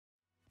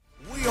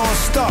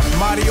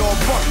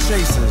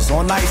chasers.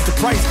 On ice, the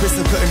price,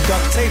 Bison couldn't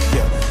duct tape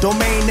ya.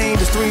 Domain name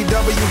is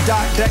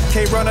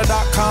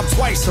 3w.deckrunner.com,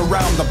 twice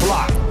around the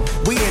block.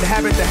 We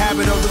inhabit the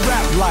habit of the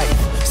rap life.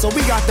 So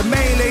we got the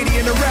main lady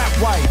and the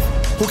rap wife,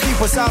 who keep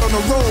us out on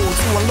the road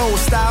to a low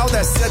style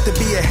that's set to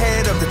be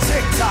ahead of the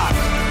TikTok.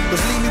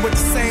 Just leave me with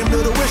the same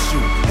little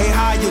issue. Hey,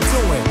 how you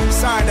doing?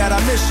 Sorry that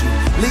I miss you.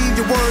 Leave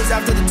your words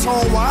after the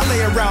tone while I lay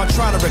around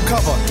trying to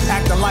recover.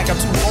 Acting like I'm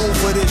too old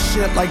for this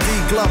shit like D.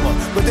 Glover.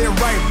 But then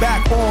right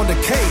back on the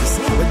case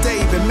with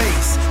David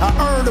Mace. I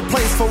earned a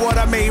place for what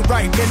I made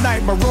right.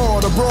 Midnight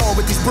marauder to brawl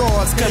with these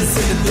broads, cause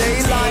in the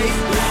daylight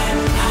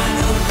I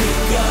don't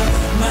pick up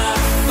my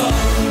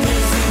phone,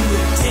 cause in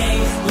the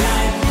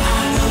daylight I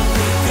don't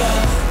pick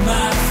up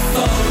my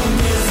phone,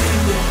 cause in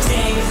the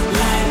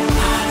daylight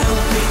I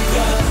don't pick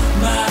up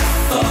my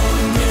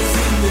phone, cause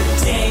in the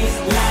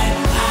daylight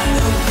I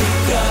don't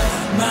pick up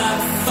my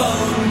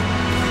phone.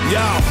 Yo,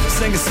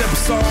 sing a simple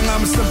song,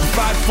 I'ma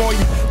simplify it for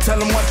you. Tell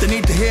them what they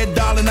need to hear,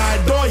 darling, I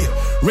adore you.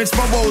 Rinse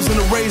my woes in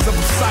the rays of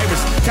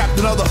Osiris.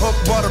 Captain of the hook,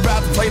 brought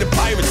about to play the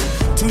pirates.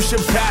 Two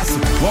ships passing,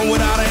 one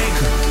without an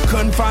anchor.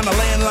 Couldn't find a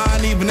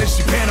landline, even if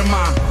she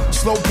pantomime.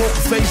 Slow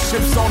poker face,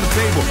 chips on the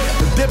table.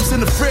 The dips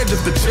in the fridge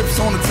if the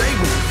chips on the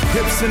table.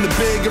 Hips in the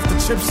big if the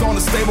chips on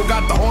the stable.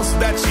 Got the horses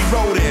that she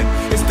rode in.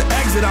 It's the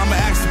exit, I'ma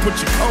ask to put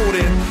your code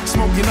in.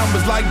 Smoking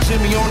numbers like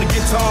Jimmy on the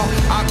guitar.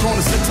 I on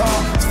the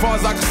sitar. As far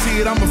as I can see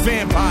it, I'm a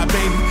vampire,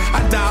 baby. I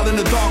dial in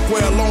the dark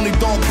where a lonely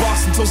dog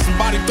barks until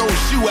somebody throw a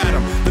shoe at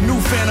him. The new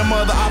phantom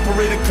of the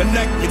operator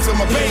connect me to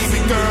my baby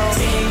girl.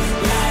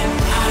 Daylight,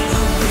 I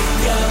don't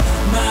pick up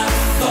my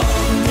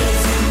phone,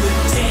 cause in the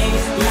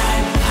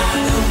daylight I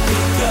don't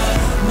pick up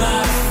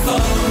my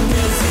phone,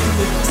 cause in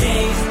the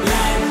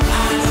daylight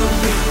I don't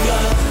pick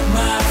up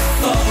my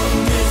phone,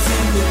 cause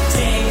in the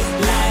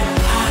daylight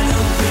I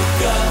don't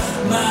pick up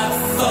my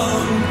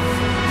phone.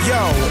 Yo,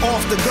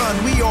 off the gun,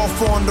 we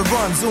off on the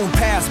run. Zoom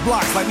past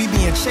blocks like we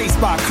being chased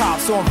by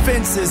cops on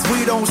fences.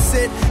 We don't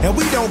sit and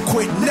we don't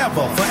quit,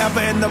 never.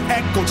 Forever in them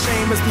echo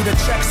chambers, be the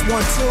checks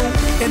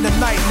 1-2. In the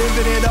night,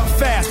 living it up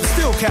fast, but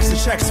still catch the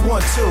checks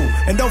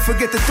 1-2. And don't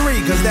forget the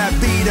 3, cause that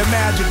be the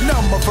magic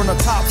number from the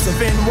tops of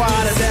NY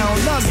to down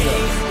under.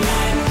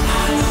 Daylight,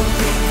 I don't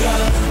pick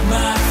up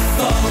my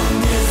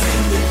phone, cause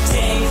in the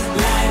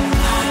daylight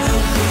I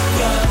don't pick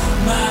up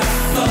my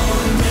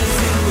phone, cause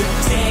in the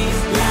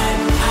daylight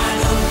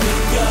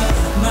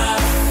my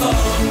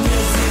phone,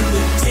 cause in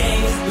the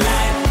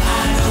daylight I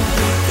don't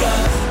pick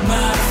up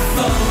my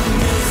phone,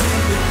 cause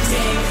in the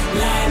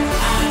daylight I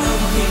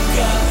don't pick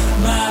up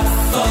my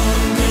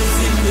phone, cause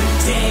in the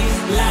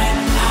daylight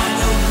I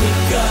don't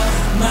pick up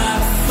my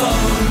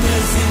phone,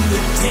 cause in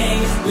the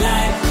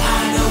daylight I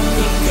don't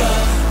pick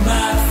up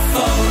my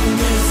phone,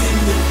 cause in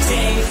the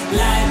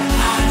daylight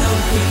I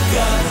don't pick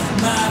up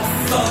my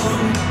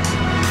phone.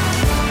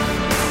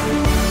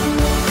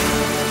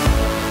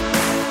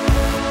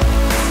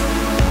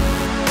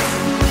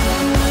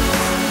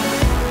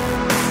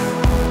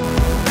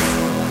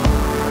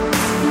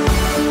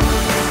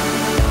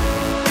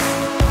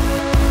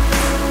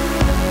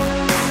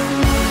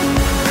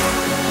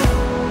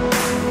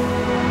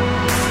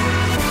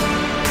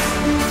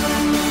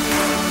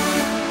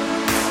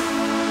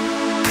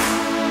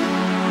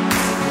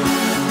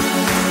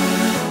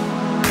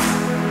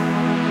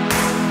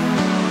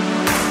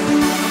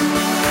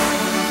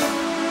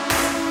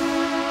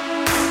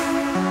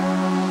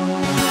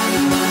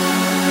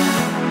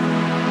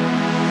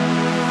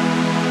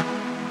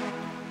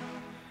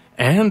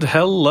 And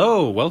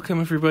hello, welcome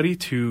everybody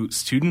to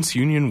Students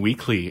Union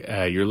Weekly.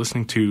 You're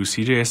listening to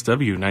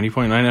CJSW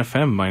 90.9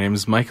 FM. My name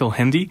is Michael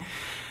Hendy.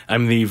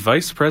 I'm the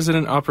Vice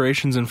President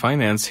Operations and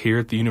Finance here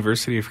at the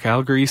University of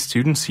Calgary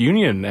Students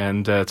Union.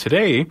 And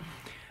today,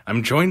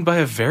 I'm joined by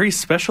a very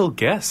special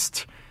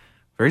guest.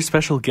 Very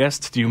special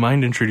guest. Do you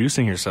mind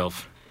introducing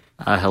yourself?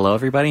 Hello,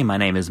 everybody. My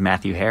name is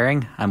Matthew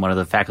Herring. I'm one of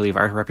the Faculty of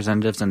Art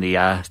representatives in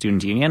the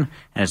Student Union.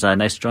 And it's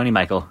nice to join you,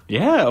 Michael.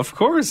 Yeah, of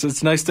course.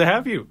 It's nice to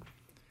have you.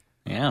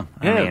 Yeah,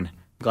 I mean,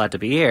 glad to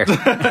be here.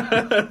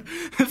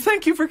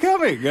 Thank you for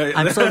coming.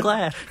 I'm so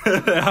glad.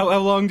 How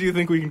long do you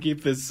think we can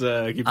keep this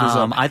up?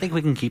 I think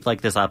we can keep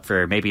this up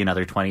for maybe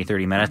another 20,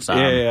 30 minutes.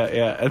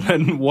 Yeah. And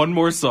then one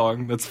more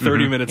song that's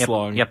 30 minutes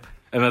long. Yep.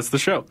 And that's the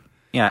show.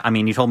 Yeah, I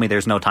mean, you told me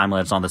there's no time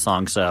limits on the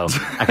song, so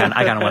I kind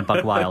of went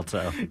buck wild.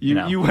 So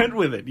you went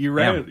with it. You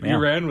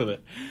ran with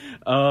it.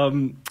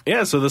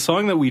 So the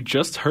song that we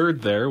just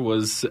heard there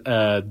was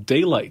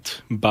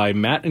Daylight by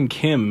Matt and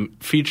Kim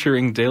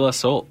featuring De La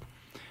Soul.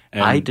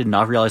 And I did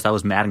not realize that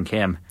was Matt and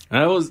Kim.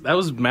 That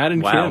was Matt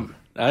and Kim.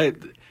 No,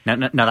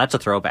 that's a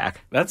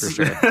throwback. That's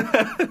for sure.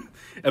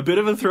 A bit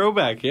of a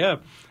throwback, yeah.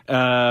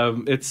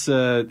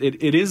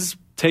 It is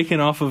taken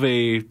off of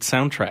a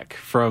soundtrack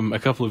from a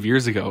couple of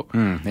years ago.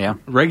 Yeah.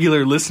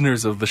 Regular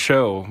listeners of the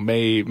show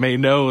may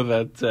know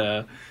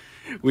that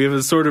we have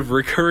a sort of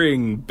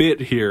recurring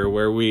bit here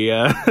where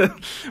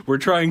we're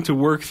trying to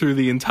work through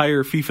the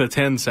entire FIFA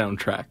 10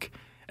 soundtrack,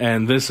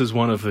 and this is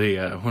one of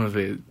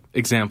the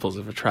examples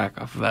of a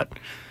track off of that.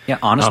 Yeah,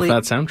 honestly,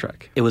 off that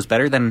soundtrack. It was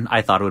better than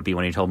I thought it would be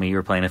when you told me you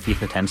were playing a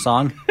FIFA 10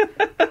 song.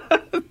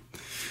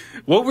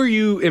 What were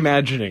you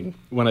imagining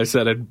when I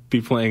said I'd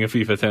be playing a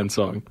FIFA 10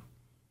 song?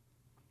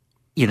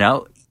 You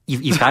know,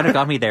 you kind of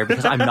got me there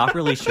because I'm not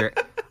really sure.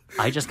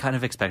 I just kind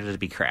of expected it to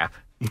be crap.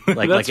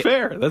 That's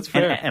fair. That's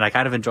fair. And I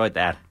kind of enjoyed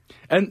that.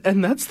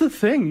 And that's the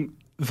thing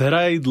that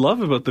I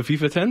love about the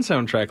FIFA 10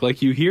 soundtrack.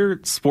 Like, you hear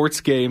sports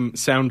game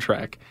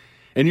soundtrack,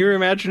 and you're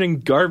imagining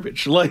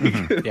garbage. Like,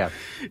 Yeah.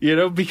 you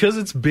know, because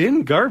it's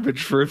been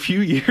garbage for a few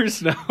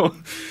years now.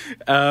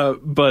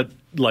 But,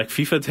 like,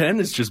 FIFA 10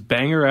 is just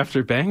banger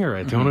after banger.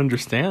 I don't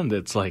understand.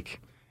 It's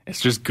like,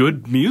 it's just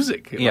good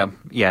music. Yeah,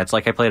 it's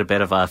like I played a bit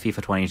of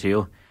FIFA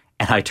 22,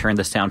 and I turned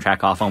the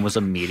soundtrack off almost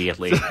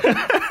immediately.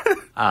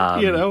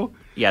 You know?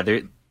 Yeah,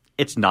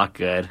 it's not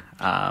good.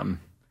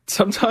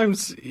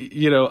 Sometimes,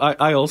 you know,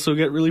 I also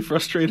get really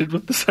frustrated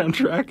with the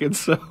soundtrack, and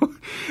so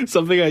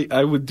something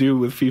I would do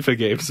with FIFA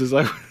games is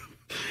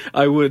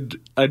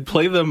I'd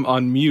play them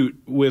on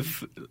mute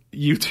with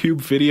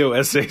YouTube video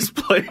essays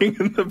playing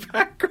in the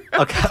background.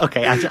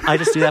 Okay. I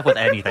just do that with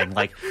anything.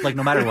 Like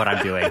no matter what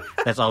I'm doing,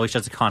 that's always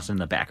just a constant in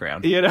the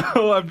background. You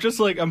know, I'm just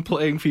like, I'm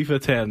playing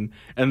FIFA 10,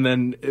 and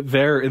then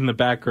there in the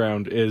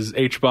background is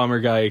H-Bomber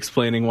Guy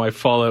explaining why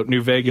Fallout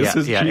New Vegas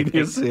is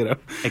genius, you know.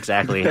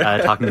 Exactly.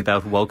 Talking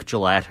about woke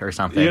Gillette or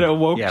something. You know,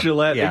 woke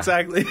Gillette,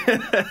 exactly.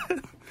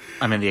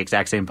 I'm in the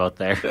exact same boat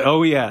there.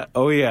 Oh, yeah.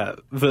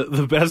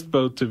 The best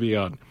boat to be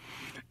on.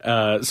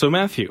 So,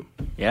 Matthew.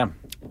 Yeah.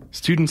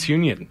 Students'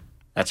 Union.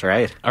 That's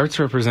right. Arts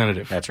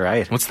representative. That's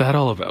right. What's that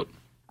all about?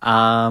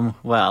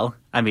 Well,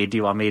 I mean, do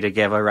you want me to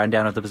give a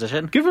rundown of the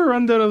position? Give a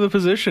rundown of the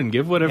position.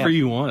 Give whatever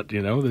you want,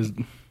 you know.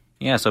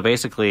 Yeah, so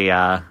basically,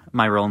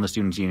 my role in the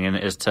Students' Union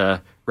is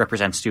to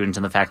represent students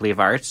in the Faculty of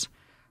Arts.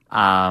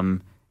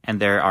 And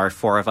there are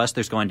 4 of us.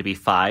 There's going to be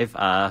 5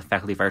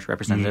 Faculty of Arts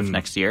representatives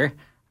next year,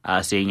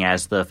 seeing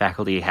as the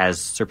faculty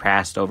has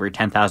surpassed over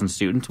 10,000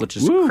 students, which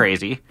is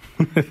crazy.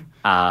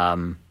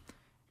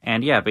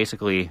 And yeah,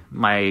 basically,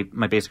 my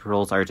basic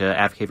roles are to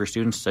advocate for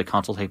students, to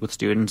consultate with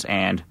students,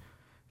 and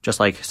just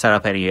like set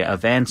up any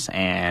events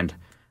and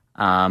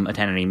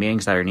attend any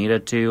meetings that are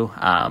needed to.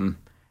 And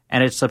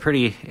it's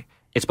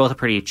both a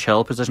pretty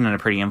chill position and a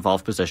pretty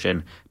involved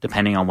position,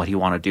 depending on what you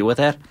want to do with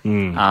it.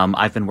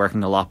 I've been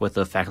working a lot with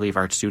the Faculty of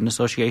Arts Student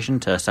Association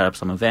to set up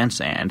some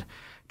events and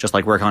just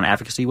like work on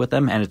advocacy with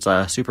them, and it's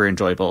a super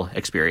enjoyable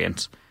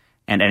experience.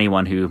 And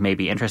anyone who may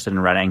be interested in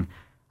running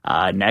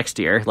next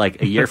year,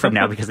 like a year from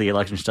now, because the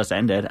elections just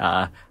ended,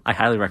 I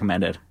highly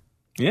recommend it.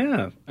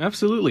 Yeah,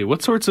 absolutely.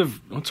 What sorts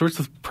of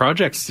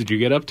projects did you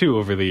get up to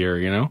over the year?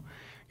 You know,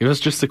 give us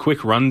just a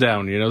quick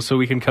rundown, you know, so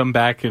we can come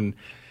back and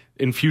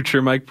in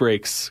future mic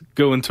breaks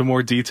go into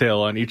more detail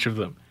on each of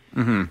them.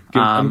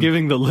 I'm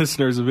giving the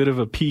listeners a bit of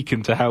a peek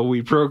into how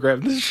we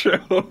program this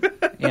show.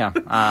 Yeah.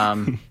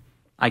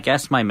 I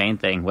guess my main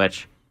thing,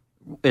 which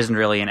isn't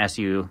really an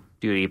SU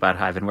duty, but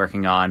I've been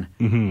working on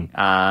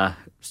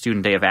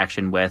Student Day of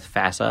Action with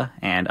FASA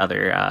and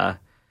other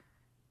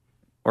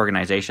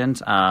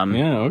organizations.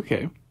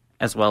 Okay.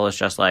 As well as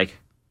just like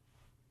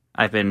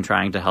I've been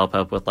trying to help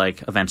out with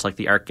like events like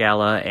the Art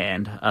Gala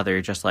and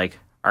other just like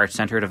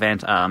art-centered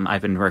events.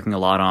 I've been working a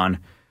lot on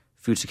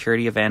food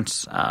security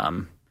events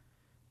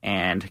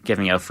and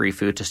giving out free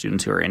food to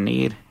students who are in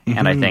need.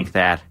 And I think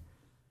that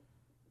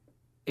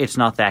it's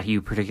not that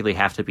you particularly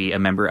have to be a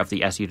member of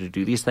the SU to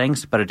do these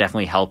things, but it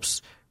definitely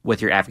helps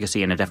with your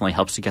advocacy, and it definitely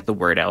helps to get the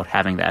word out,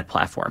 having that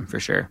platform, for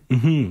sure.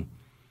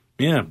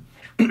 Yeah.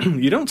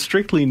 You don't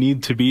strictly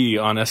need to be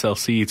on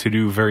SLC to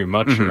do very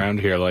much around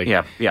here. Like,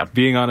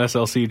 being on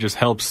SLC just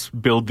helps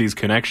build these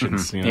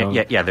connections. You know?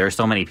 Yeah, there are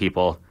so many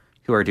people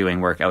who are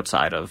doing work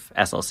outside of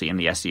SLC and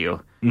the SU.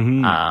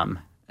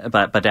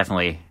 But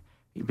definitely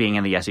being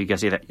in the SU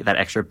gives you that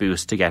extra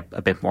boost to get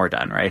a bit more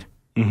done, right?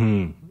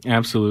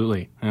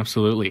 Absolutely.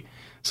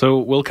 So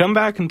we'll come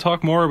back and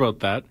talk more about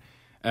that.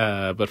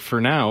 But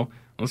for now,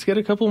 let's get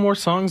a couple more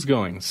songs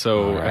going.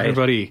 So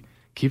everybody,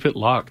 keep it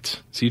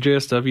locked.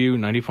 CJSW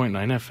 90.9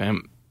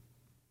 FM.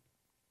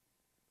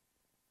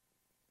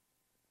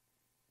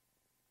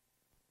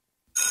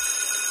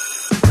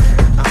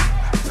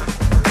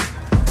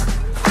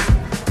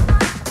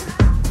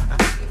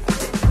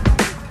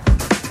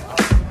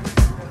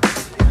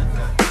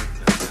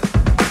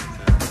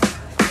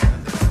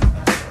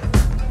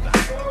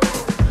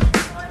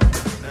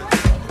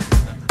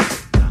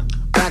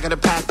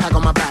 Pack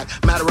on my back.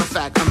 Matter of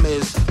fact, I'm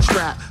his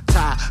strap,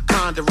 tie,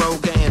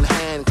 Conderoga in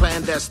hand,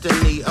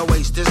 clandestiny,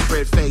 oasis,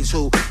 spread face.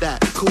 Who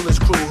that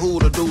coolest crew? Who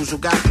the dudes who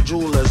got the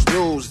jewelers,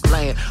 jewels,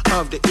 land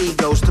of the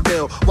egos to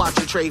build. Watch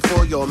you trade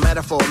for your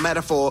metaphor,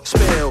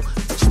 spill,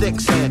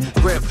 sticks and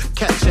grip,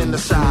 catching the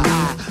side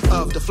eye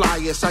of the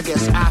flyest. I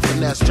guess I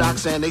finesse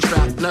jocks and they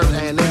strap nerd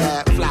and they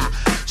that fly.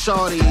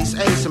 Shorties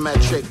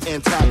asymmetric,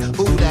 intact.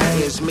 Who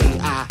that is me?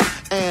 I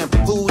am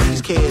who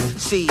these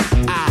kids see.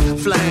 I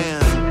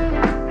flam.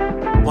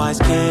 Wise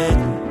kid,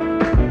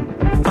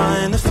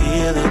 find the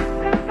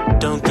feeling,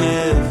 don't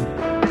give,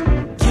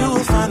 you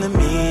will find the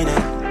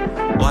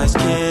meaning. Wise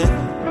kid,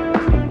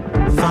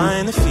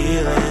 find the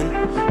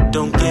feeling,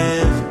 don't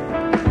give,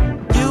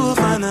 you will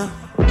find the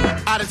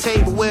At a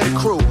table with a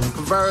crew,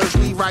 converge,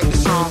 we write the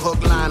song,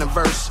 hook, line, and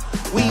verse.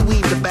 We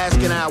weave the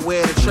basket out,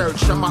 wear the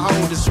church. I'ma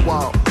hold this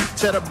wall.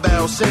 To the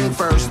bell, sing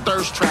first,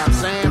 thirst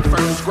traps, and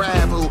first.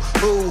 Grab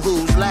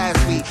who's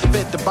last beat,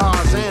 fit the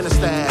bars and the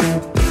staff.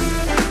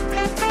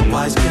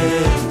 Wise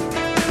kid,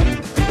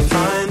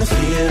 find the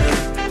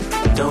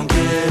feeling, don't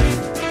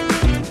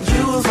give.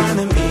 You will find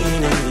the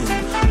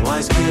meaning.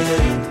 Wise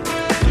kid,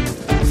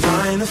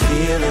 find the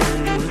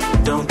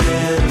feeling, don't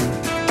give.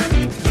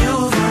 You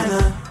will find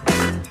the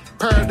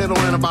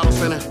paradiddle in a bottle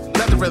spinner.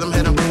 Let the rhythm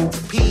hit him.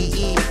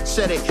 P.E.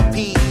 said it.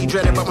 P.E.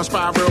 dreaded, but my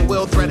spiral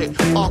will thread it.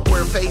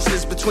 Awkward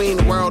faces between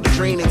the world and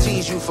dream. They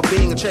tease you for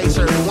being a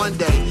chaser. And one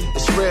day,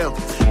 it's real.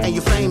 And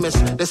you're famous.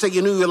 They say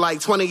you knew you like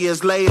 20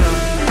 years later.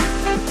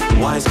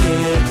 Wise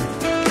kid,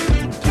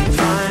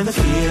 find the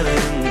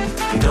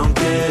feeling, don't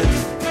give.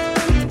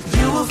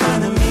 You will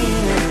find the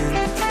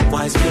meaning.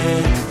 Wise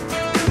kid,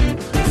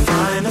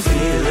 find the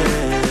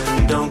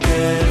feeling, don't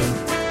give.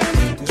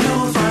 You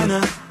will find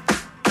the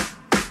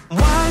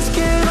wise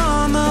kid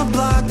on the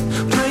block,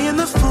 playing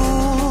the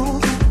fool.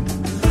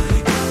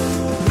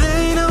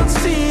 They don't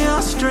see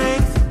your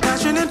strength,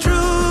 passion and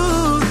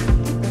truth.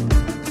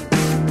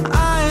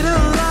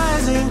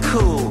 Idolizing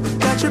cool,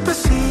 that you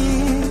perceive.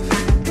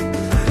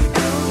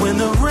 When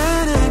the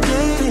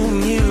renegade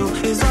in you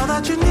is all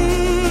that you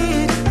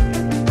need.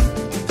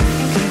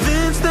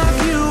 Convinced that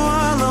you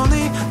are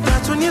lonely,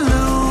 that's when you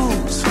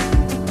lose.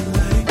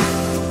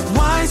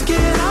 Wise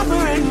kid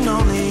operating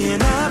only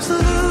in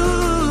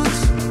absolutes.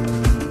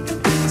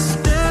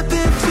 Step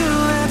into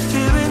that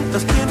feeling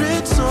of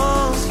kindred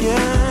souls,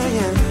 yeah,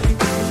 yeah.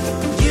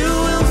 You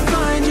will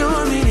find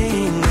your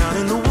meaning out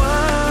in the world.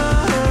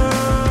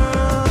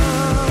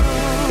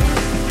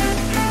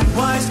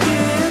 Wise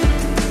kid,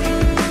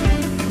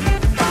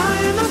 find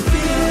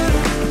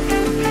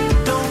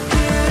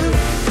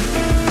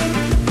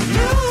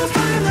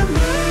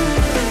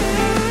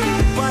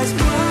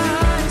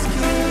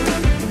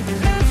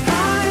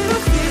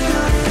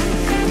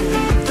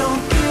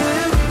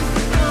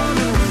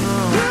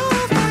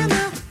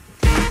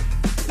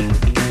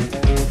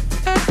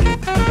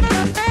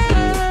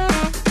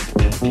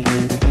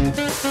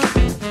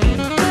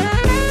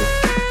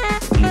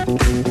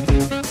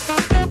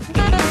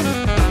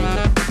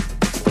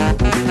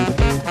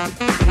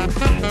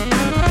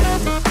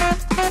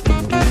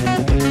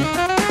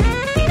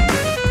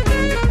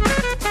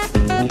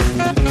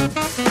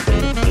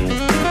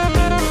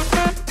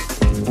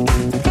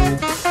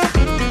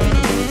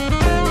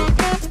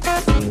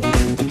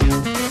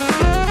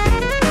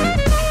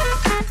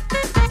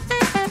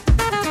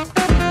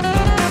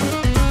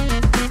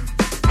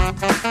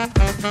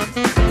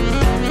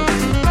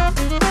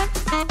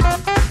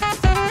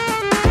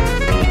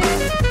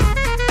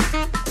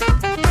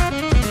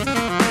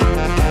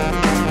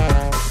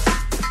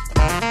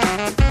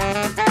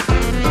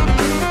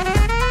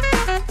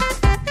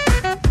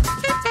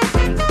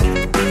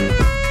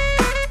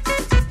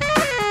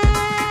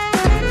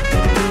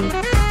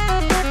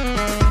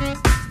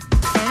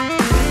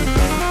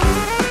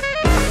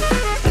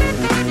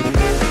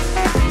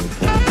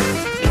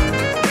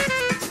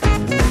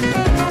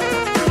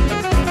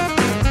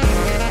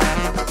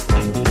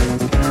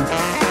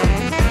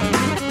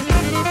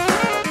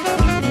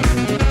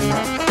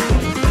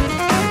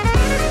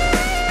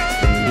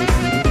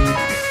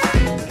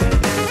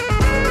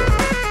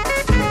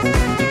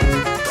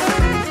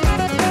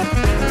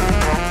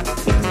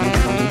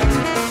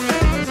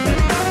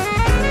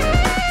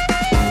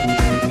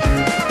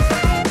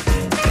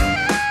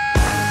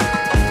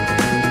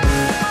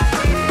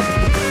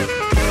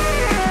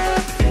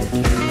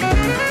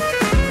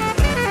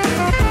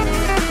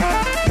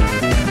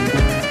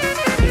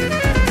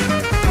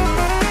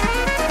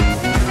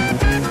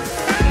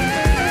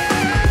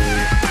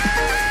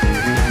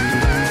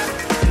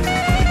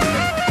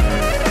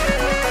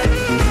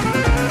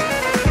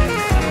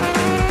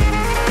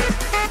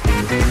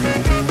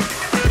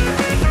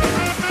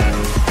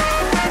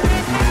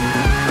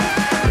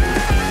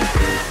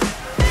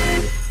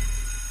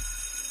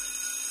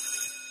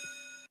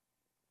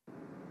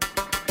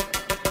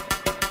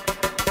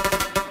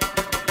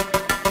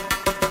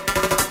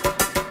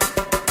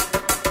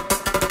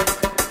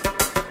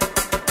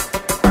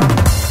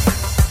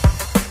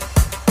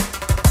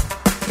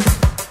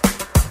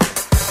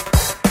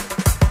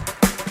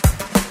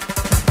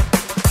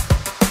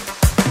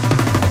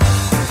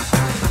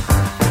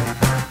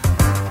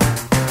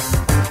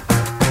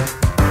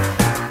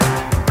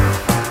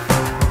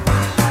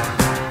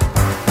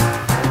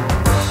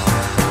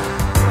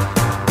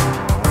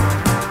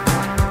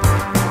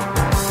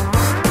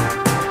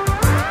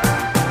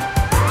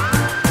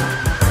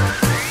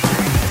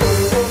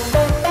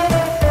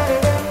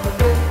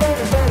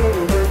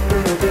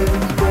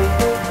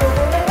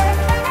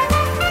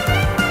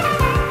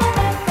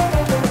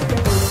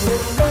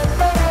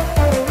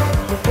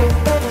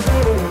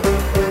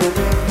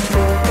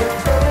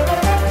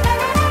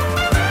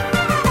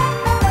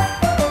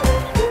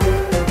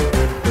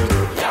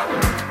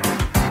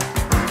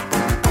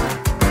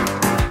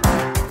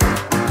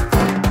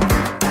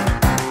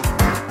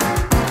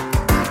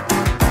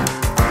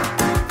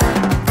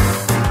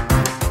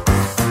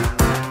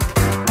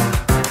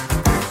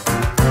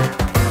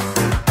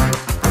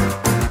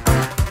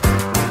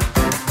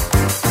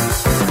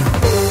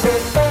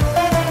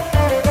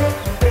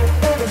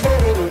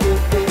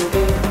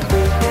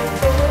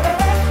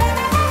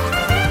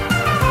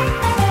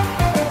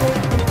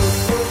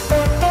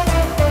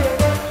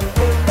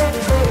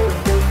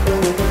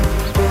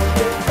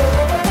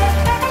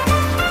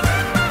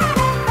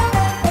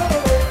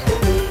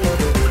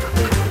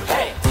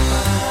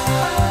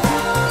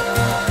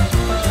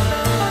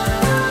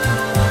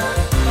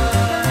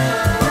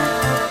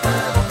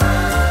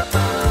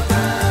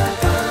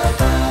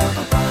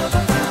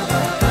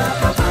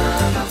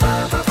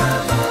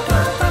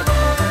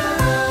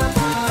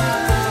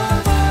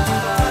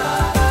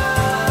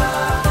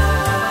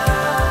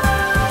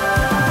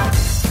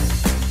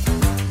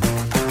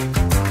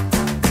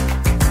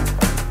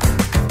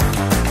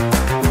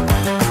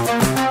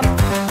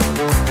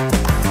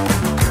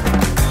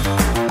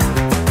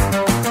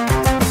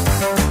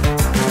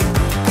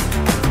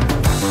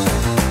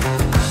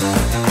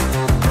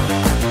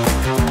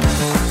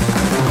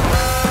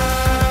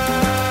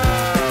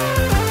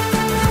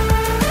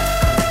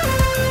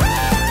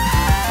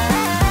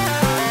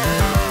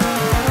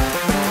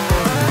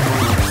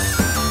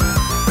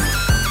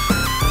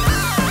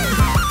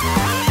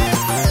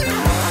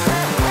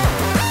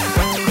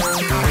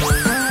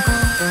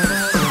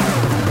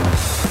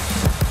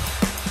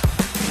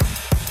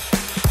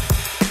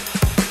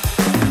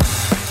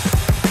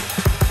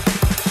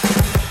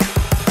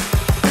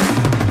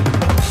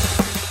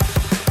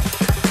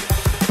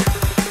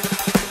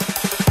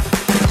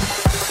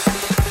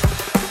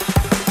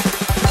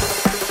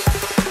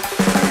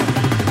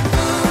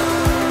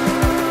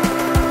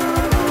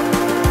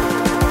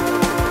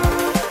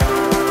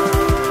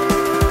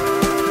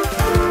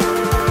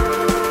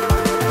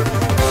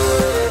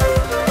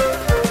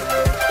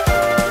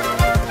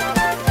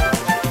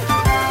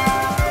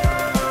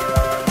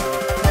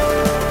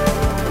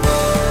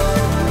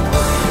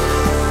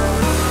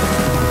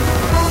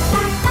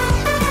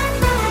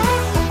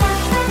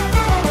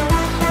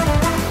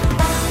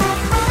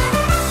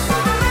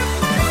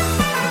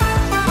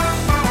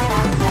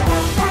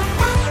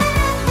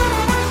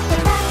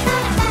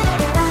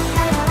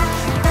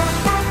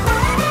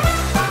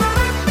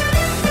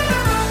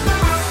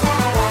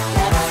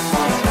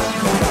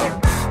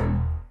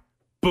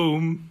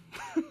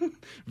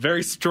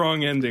Very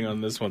strong ending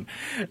on this one.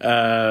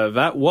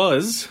 That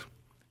was,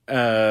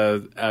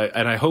 and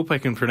I hope I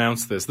can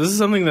pronounce this. This is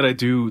something that I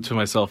do to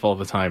myself all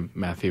the time,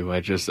 Matthew.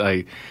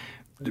 I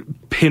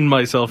pin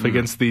myself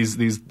against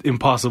these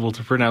impossible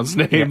to pronounce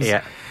names.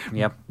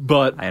 Yep.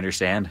 But I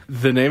understand.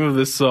 the name of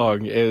this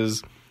song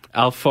is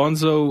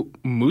Alfonso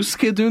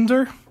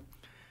Muskedunder.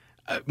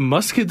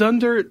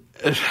 Muskedunder.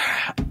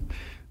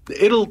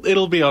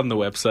 It'll be on the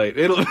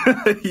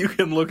website. You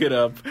can look it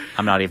up.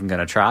 I'm not even going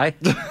to try.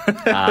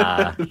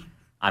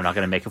 I'm not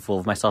going to make a fool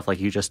of myself like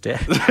you just did.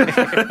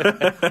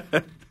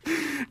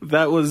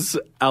 That was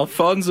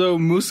Alfonso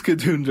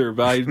Muskedunder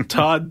by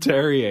Todd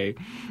Terje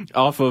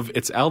off of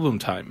its album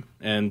Time.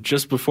 And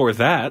just before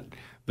that,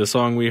 the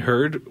song we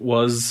heard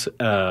was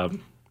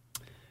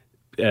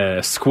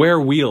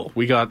Square Wheel.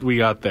 We got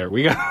there.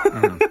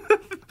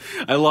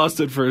 I lost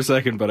it for a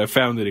second, but I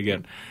found it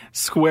again.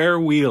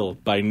 Square Wheel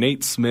by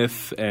Nate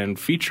Smith and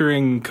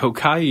featuring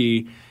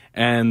Kokai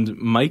and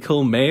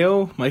Michael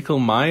Mayo. Michael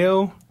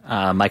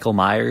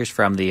Myers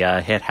from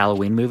the hit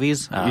Halloween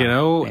movies.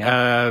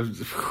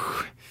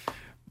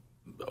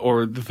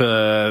 Or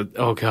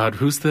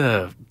who's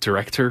the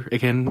director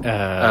again?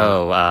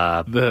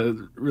 The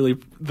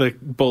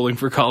Bowling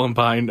for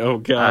Columbine. Oh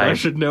God, I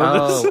should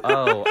know this.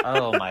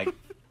 Oh my.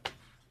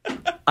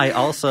 I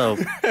also,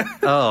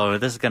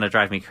 this is going to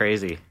drive me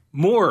crazy.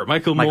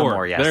 Michael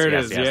Moore. Yes, there it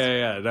yes, is. yes.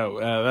 Yeah.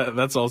 No,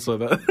 that's also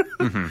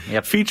the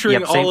Yep.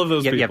 featuring all of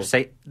those people.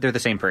 Yep, they're the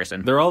same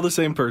person. They're all the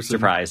same person.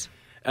 Surprise.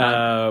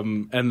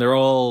 And they're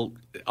all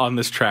on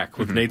this track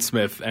with Nate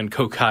Smith and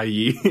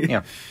Kokai.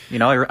 Yeah,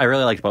 I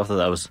really liked both of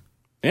those.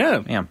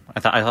 Yeah. I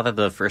thought that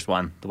the first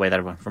one, the way that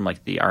it went from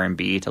like the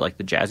R&B to like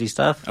the jazzy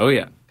stuff. Oh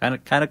yeah, kind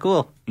of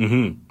cool.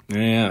 Mm-hmm.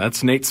 Yeah,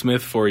 that's Nate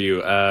Smith for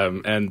you.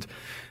 And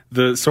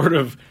the sort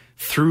of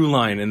through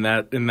line in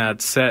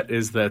that set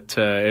is that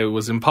it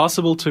was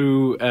impossible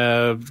to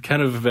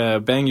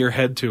bang your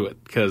head to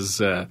it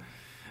because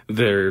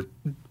they're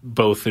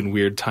both in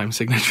weird time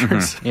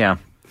signatures. Mm-hmm. Yeah.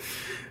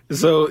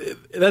 So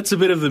that's a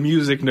bit of the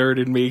music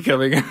nerd in me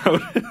coming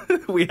out.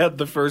 We had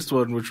the first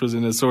one, which was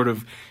in a sort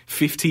of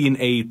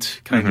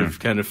 15/8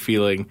 kind of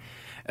feeling,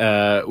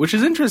 which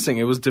is interesting.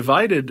 It was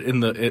divided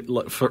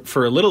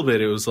for a little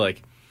bit. It was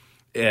like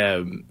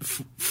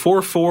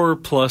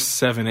 4/4 plus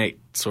 7/8,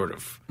 sort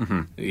of.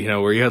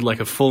 Where you had like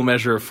a full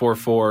measure of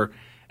 4/4,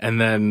 and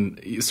then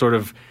sort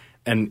of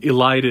an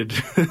elided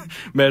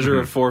measure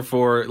of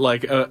 4/4,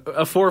 like a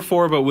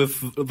 4/4, but with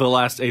the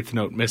last eighth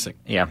note missing.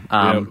 Yeah.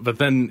 But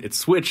then it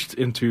switched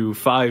into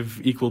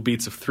 5 equal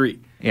beats of 3.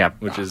 Yeah.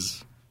 Which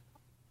is.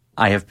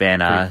 I have been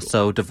cool.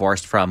 so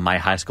divorced from my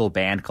high school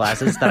band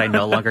classes that I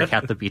no longer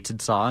count the beats in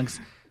songs.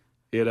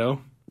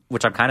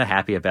 Which I'm kind of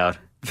happy about.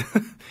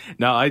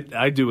 No,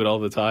 I do it all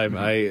the time.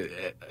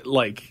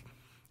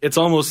 It's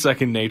almost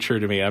second nature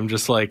to me. I'm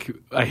just like,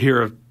 I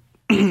hear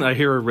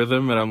a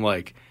rhythm and I'm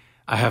like,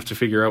 I have to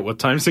figure out what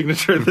time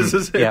signature this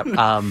is in.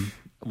 Yeah.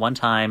 One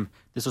time,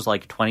 this was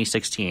like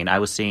 2016, I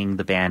was seeing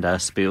the band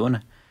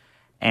Spoon,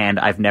 and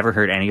I've never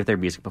heard any of their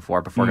music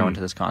before going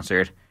to this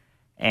concert.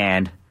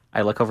 And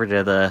I look over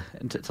to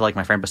like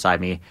my friend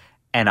beside me,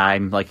 and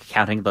I'm like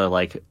counting the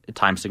like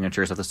time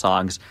signatures of the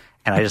songs,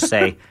 and I just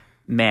say,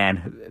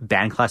 man,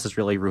 band classes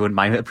really ruined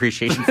my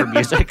appreciation for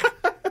music.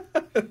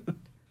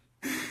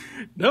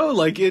 No,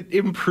 like it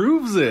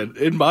improves it,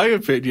 in my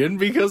opinion,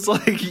 because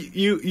like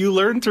you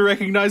learn to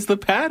recognize the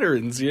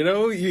patterns. You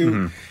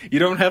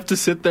don't have to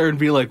sit there and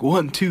be like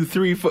 1, 2,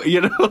 3, 4.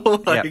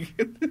 Like.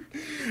 Yep.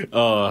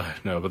 Oh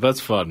no, but that's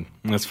fun.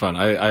 That's fun.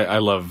 I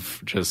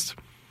love just.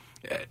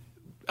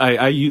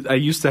 I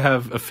used to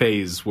have a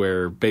phase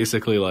where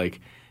basically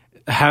like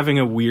having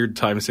a weird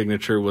time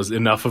signature was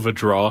enough of a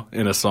draw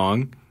in a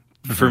song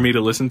for me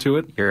to listen to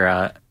it.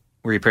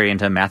 Were you pretty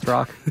into math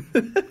rock?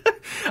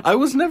 I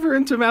was never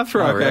into math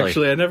rock, really?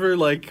 Actually. I never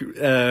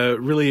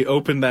really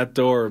opened that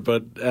door,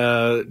 but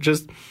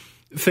just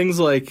things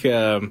like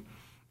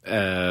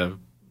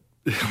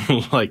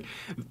like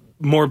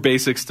more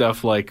basic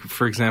stuff, like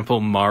for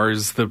example,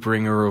 Mars, the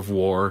Bringer of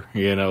War,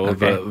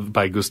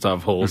 by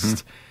Gustav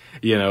Holst.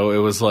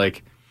 It was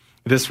like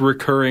this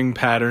recurring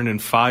pattern in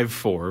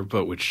 5/4,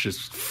 but which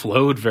just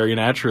flowed very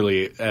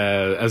naturally,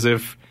 as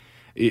if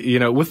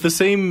with the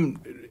same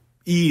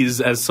ease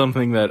as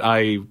something that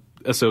I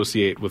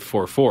associate with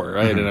 4/4,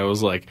 right? And I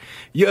was like,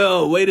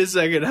 yo, wait a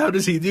second, how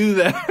does he do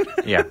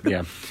that?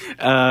 Yeah.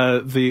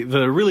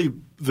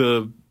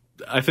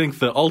 I think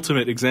the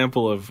ultimate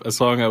example of a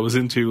song I was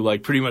into,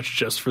 like pretty much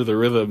just for the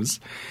rhythms,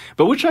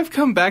 but which I've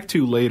come back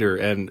to later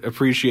and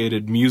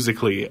appreciated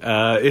musically,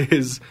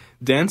 is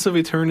Dance of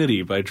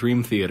Eternity by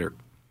Dream Theater.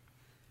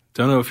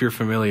 Don't know if you're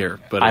familiar,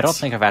 but I don't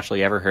think I've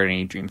actually ever heard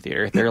any Dream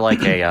Theater. They're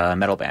like a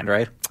metal band,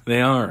 right?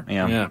 They are.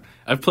 Yeah.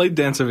 I've played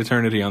Dance of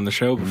Eternity on the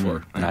show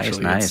before.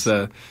 Actually. Nice.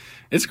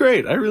 It's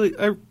great. I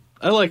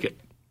like it.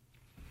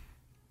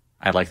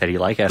 I like that you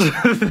like it.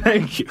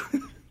 Thank you.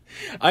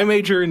 I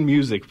major in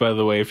music, by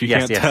the way, if you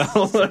can't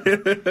tell.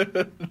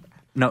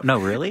 No,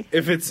 really?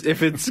 If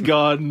it's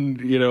gone,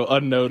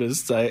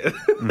 unnoticed,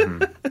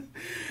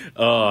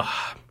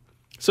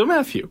 So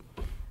Matthew,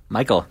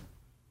 Michael.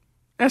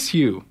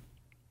 SU.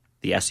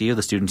 The SU,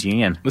 the Students'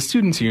 Union. The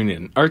Students'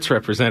 Union. Arts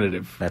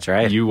representative. That's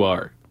right. You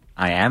are.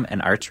 I am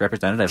an arts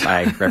representative.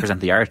 I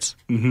represent the arts.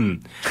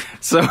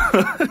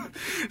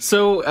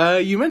 So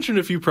you mentioned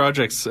a few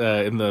projects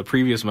in the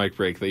previous mic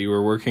break that you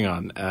were working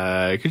on.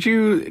 Could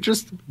you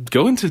just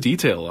go into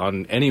detail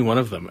on any one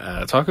of them?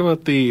 Talk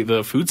about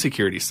the food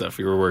security stuff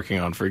you were working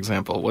on, for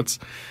example. What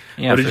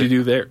did you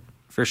do there?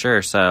 For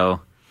sure. So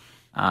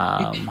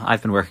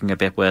I've been working a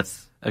bit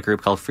with a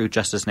group called Fruit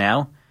Justice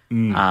Now.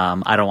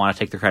 I don't want to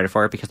take the credit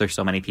for it because there's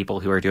so many people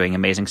who are doing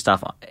amazing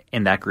stuff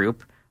in that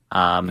group.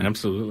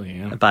 Absolutely,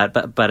 yeah.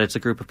 But it's a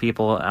group of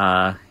people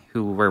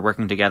who were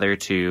working together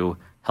to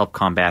help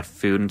combat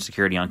food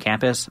insecurity on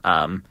campus.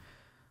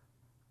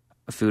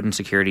 Food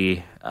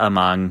insecurity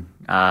among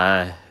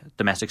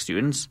domestic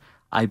students,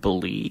 I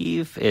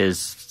believe, is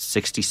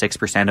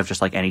 66% of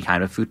just like any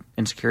kind of food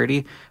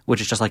insecurity,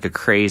 which is just like a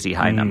crazy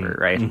high number,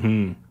 right?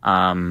 And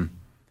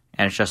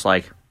it's just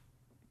like,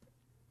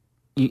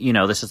 you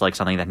know, this is like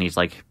something that needs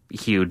like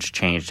huge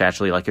change to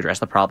actually like address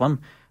the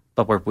problem.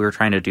 But what we're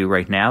trying to do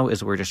right now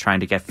is we're just trying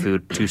to get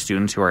food to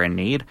students who are in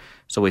need.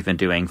 So we've been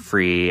doing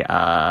free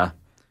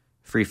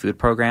food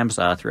programs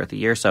throughout the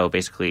year. So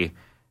basically,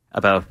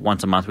 about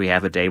once a month, we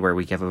have a day where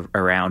we give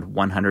around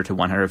 100 to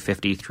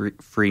 150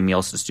 free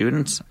meals to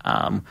students.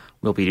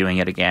 We'll be doing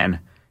it again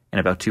in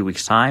about 2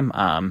 weeks' time.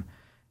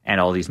 And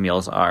all these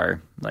meals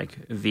are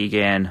like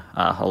vegan,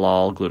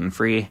 halal,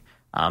 gluten-free.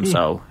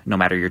 So no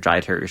matter your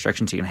dietary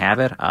restrictions, you can have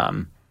it.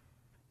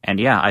 And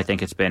yeah, I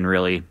think it's been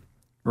really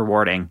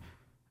rewarding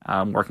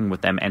working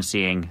with them and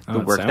seeing the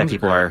work that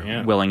people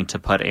are willing to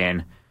put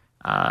in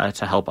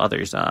to help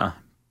others.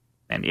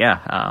 And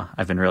yeah,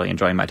 I've been really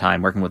enjoying my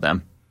time working with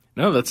them.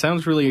 No, that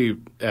sounds really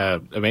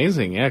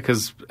amazing. Yeah,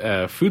 because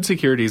food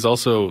security is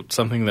also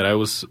something that I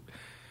was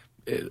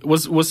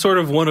sort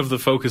of one of the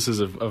focuses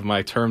of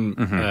my term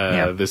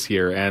this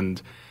year.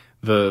 And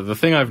the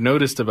thing I've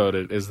noticed about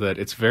it is that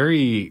it's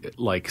very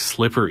like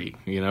slippery.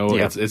 You know,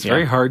 it's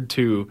very hard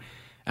to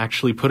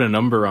actually put a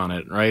number on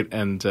it, right?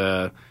 And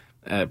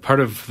part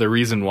of the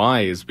reason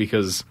why is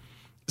because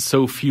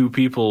so few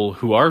people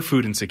who are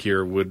food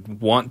insecure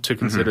would want to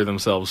consider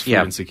themselves food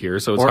insecure,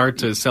 so it's hard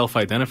to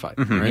self-identify.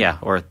 Right? Yeah,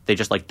 or they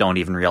just like don't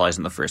even realize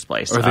in the first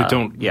place. Or they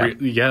don't.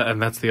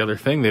 And that's the other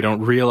thing. They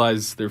don't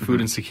realize they're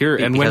food insecure.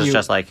 And because it's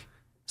just like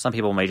some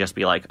people may just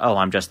be like, "Oh,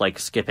 I'm just like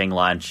skipping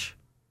lunch.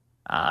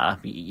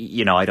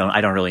 You know, I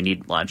don't really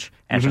need lunch."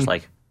 And it's just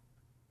like,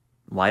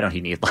 why don't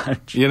you need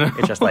lunch? You know,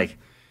 it's just like,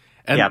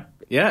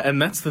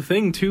 and that's the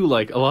thing too.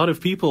 Like a lot of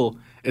people.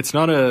 It's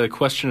not a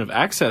question of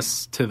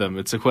access to them.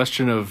 It's a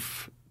question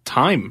of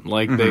time.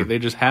 Like they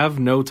just have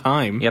no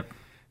time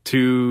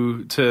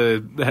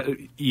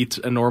to eat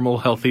a normal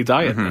healthy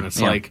diet. And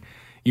it's like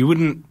you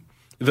wouldn't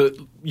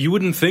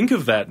think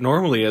of that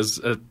normally as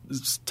a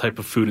type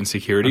of food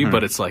insecurity,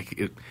 but it's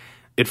like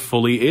it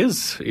fully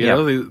is. You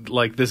know,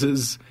 like this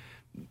is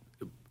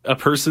a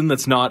person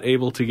that's not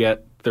able to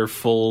get their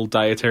full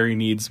dietary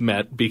needs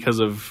met because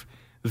of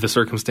the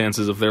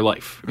circumstances of their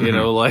life. You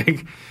know,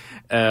 like.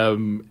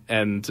 And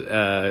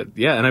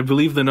I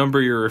believe the number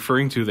you're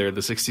referring to there,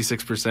 the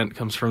 66%,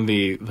 comes from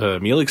the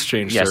meal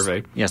exchange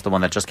survey. Yes, the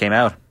one that just came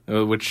out.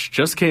 Which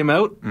just came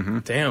out.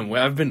 Damn,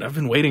 I've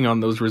been waiting on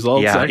those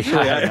results.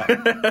 Actually,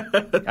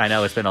 I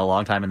know it's been a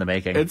long time in the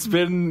making. It's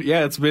been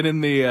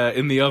in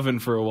the oven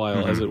for a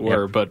while, as it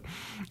were. But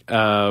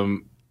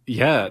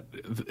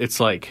it's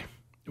like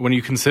when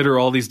you consider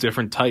all these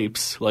different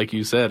types, like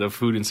you said, of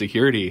food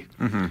insecurity,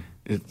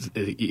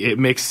 it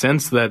makes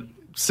sense that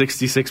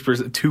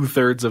 66%,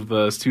 2/3 of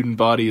the student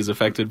body is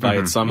affected by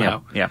it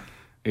somehow. Yeah.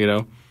 You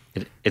know?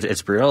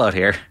 It's brutal out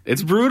here.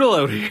 It's brutal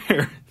out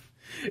here.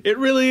 It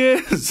really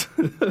is.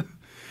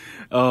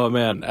 Oh,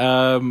 man.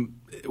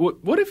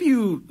 What have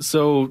you...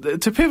 So,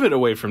 to pivot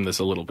away from this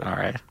a little bit. All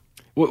right.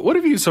 What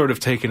have you sort of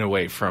taken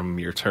away from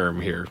your term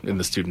here in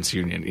the Students'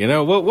 Union? You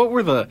know, what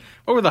were the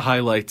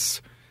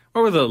highlights?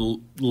 What were the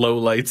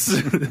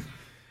lowlights?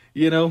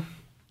 You know?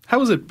 How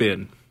has it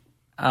been?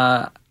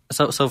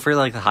 So for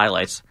like the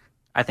highlights...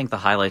 I think the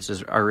highlights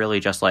are really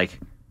just like,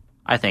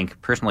 I think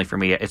personally for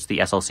me, it's the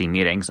SLC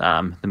meetings,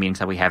 the meetings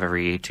that we have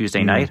every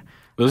Tuesday night.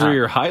 Those are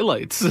your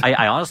highlights.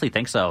 I honestly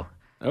think so.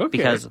 Okay.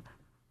 Because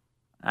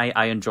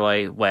I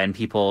enjoy when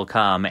people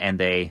come and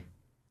they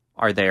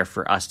are there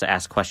for us to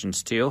ask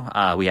questions too.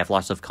 We have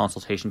lots of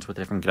consultations with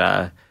different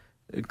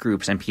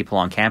groups and people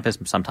on campus,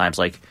 sometimes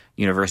like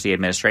university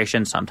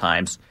administration,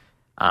 sometimes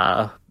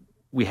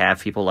we have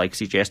people like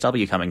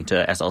CJSW coming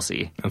to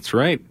SLC. That's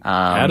right.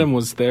 Adam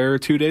was there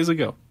 2 days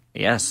ago.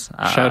 Yes.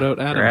 Shout out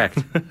Adam.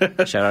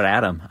 Correct. Shout out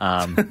Adam.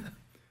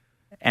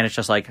 And it's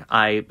just like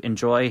I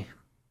enjoy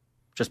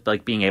just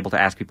like being able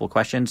to ask people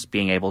questions,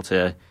 being able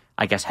to,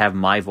 I guess, have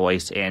my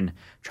voice in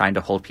trying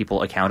to hold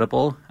people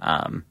accountable.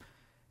 And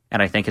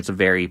I think it's a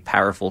very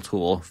powerful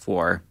tool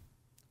for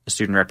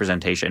student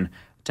representation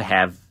to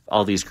have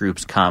all these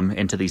groups come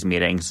into these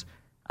meetings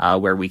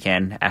where we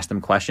can ask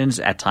them questions.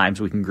 At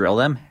times we can grill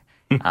them.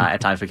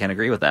 At times we can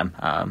agree with them.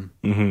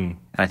 And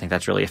I think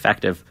that's really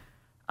effective.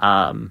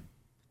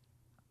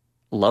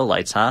 Low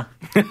lights, huh?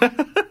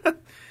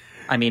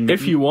 I mean,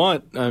 If you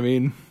want, I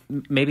mean,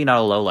 maybe not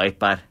a low light,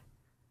 but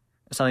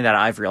something that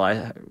I've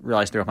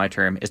realized throughout my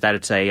term is that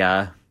it's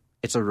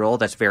a role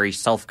that's very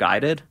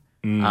self-guided,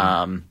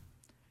 and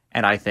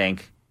I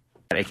think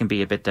that it can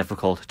be a bit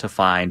difficult to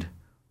find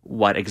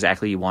what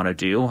exactly you want to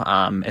do,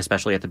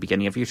 especially at the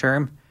beginning of your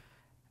term.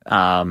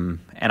 And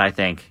I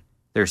think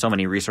there's so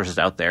many resources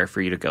out there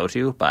for you to go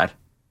to, but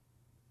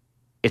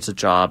it's a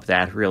job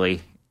that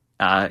really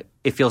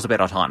it feels a bit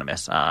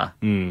autonomous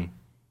in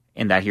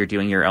that you're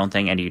doing your own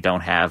thing and you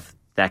don't have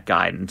that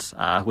guidance,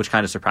 which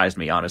kind of surprised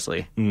me,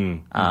 honestly.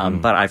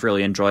 But I've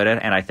really enjoyed it,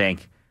 and I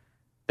think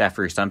that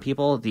for some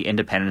people, the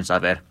independence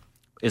of it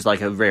is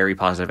like a very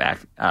positive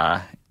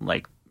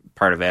like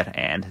part of it,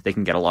 and they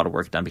can get a lot of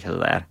work done because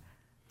of that.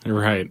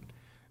 right.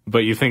 But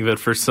you think that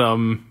for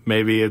some,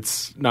 maybe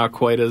it's not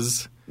quite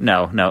as...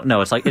 No.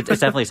 It's like it's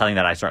definitely something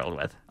that I struggled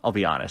with. I'll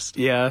be honest.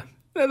 Yeah.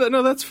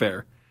 No, that's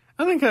fair.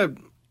 I think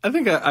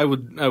I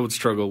would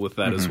struggle with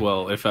that as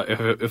well if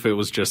it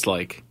was just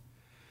like,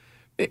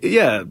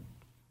 yeah,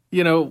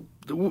 you know.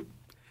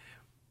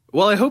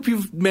 Well, I hope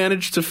you've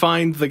managed to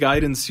find the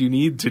guidance you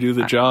need to do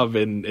the job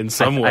in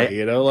some way.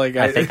 You know, like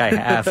I think I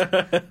have,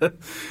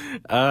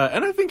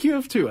 and I think you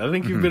have too. I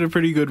think you've been a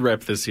pretty good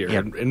rep this year,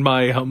 in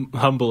my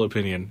humble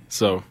opinion.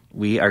 So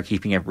we are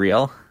keeping it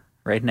real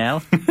right now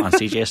on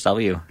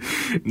CJSW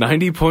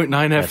 90.9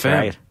 FM.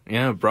 Right.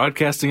 Yeah,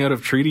 broadcasting out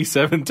of Treaty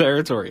 7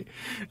 territory.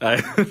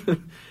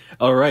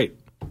 All right,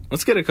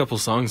 let's get a couple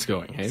songs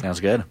going. Hey, Sounds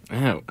good.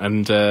 yeah,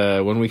 and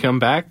when we come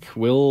back,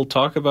 we'll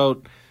talk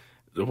about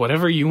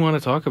whatever you want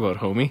to talk about,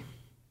 homie.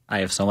 I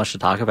have so much to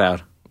talk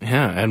about.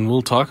 Yeah, and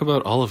we'll talk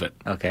about all of it.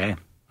 Okay.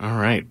 All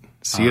right.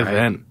 See you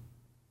then.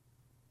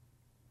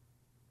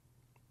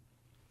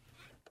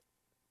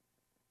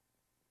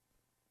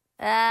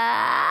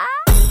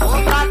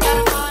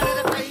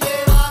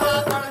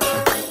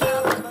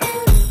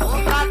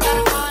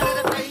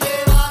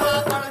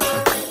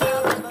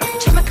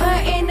 Trim a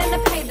curtain and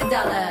I pay the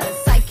dollar.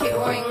 Psychic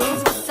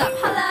rings, what's up,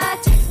 holla?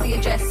 Text the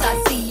address,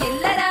 I see you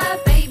later.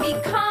 Baby,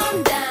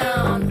 calm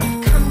down.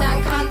 Calm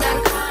down, calm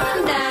down,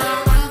 calm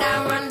down. Run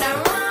down, run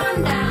down,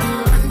 run down.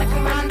 Run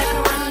down, run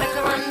down,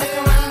 run down, run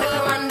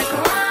down, run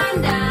down,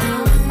 run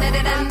down.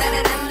 Da-da-dun,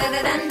 da-da-dun,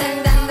 da-da-dun,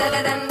 da-da-dun,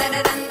 da-da-dun,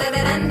 da-da-dun,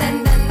 da-da-dun,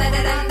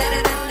 da-da-dun,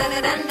 da-da-dun,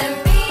 da-da-dun.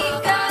 Beat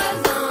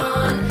goes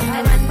on.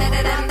 Run,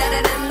 da-da-dun,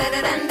 da-da-dun,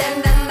 da-da-dun,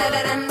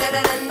 da-da-dun,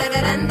 da-da-dun,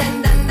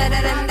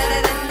 da-da-dun,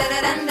 da-da-dun,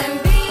 da-da-dun.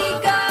 Beat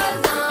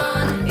goes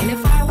on. In a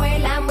faraway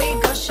land we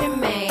Goshen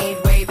made.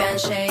 Ray-Ban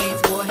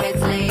shades,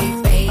 warheads laid,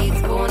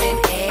 spades, born in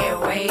air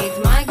raids.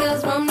 My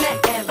girls roam the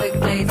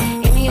Everglades.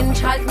 Indian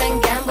tribesmen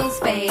gamble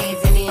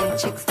spades. Indian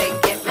chicks they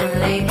get men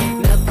laid.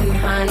 Milk and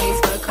honey,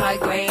 smoke high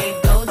grade.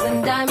 Golds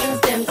and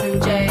diamonds, gems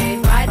and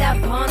jade. Ride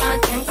up on our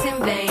tanks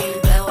in vain.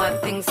 Blow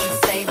up things to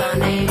save our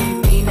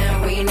name.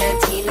 Rena,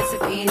 Tina,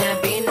 Subpoena,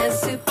 Bina,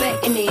 Super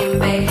Indian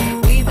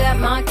babe. We black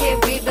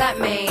market, we black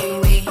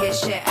Maine. We hit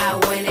shit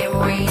out when it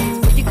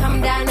rains. Would you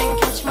come down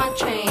and catch my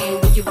train?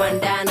 Would you run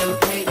down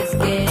and play this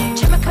game?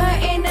 Trim a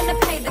curtain and I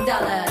pay the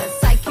dollar.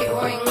 Psychic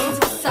rings,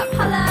 what's up,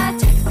 holla?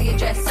 Text the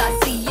address, I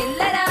see you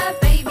later.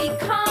 Baby,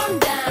 calm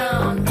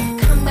down.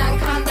 Calm down,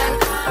 calm down,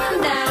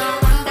 calm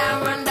down. Run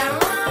down, run down,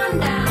 run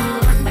down.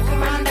 Run down,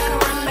 run down,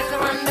 run down,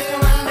 run down,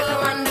 run down,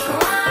 run down,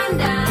 run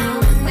down.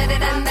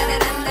 Da-da-dun,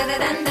 da-da-dun,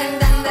 da-da-dun,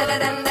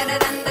 da-da-dun, da-da-dun,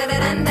 da-da-dun,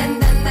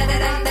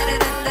 da-da-dun, da-da-dun,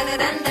 da-da-dun,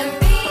 da-da-dun.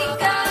 Beat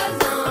goes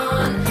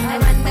on.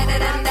 Run,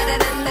 da-da-dun,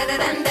 da-da-dun,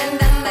 da-da-dun,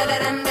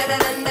 da-da-dun,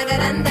 da-da-dun,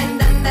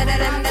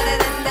 da-da-dun,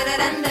 da-da-dun,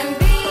 da-da-dun.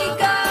 Beat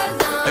goes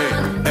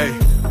on. Hey,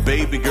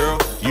 baby girl,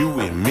 you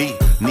and me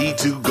need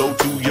to go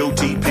to your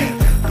TP.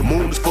 The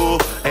moon is full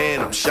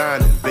and I'm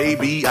shining,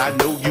 baby. I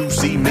know you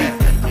see me.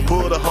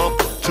 Put a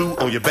hump or two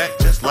on your back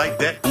just like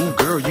that. Ooh,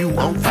 girl, you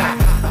on fire.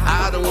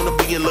 I don't wanna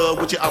be in love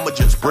with you. I'ma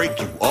just break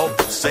you off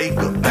and say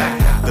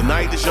goodbye. The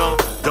night is young,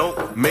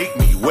 don't make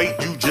me wait.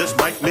 You just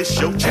might miss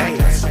your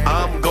chance.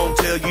 I'm gonna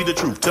tell you the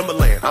truth,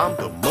 Timberland. I'm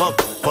the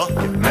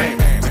motherfucking man.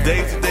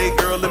 Today's the day,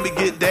 girl. Let me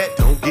get that.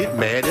 Don't get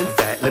mad. In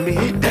fact, let me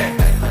hit that.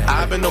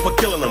 I've been over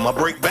killing them. I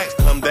break backs,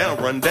 come down,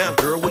 run down.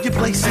 Girl, where you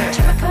place at?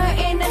 Trim a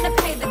curtain and I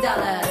pay the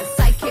dollar.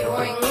 Psychic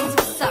rings,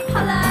 what's up,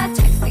 holla?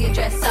 Text the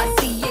address, I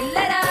see you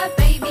later.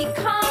 Baby,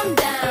 calm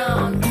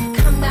down.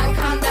 Calm down,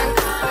 calm down,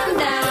 calm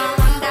down.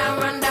 Run down,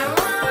 run down,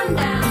 run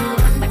down.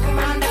 Run down,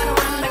 run down,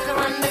 run down,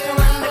 run down,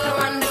 run down,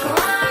 run down,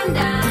 run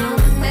down.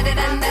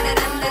 Da-da-dun,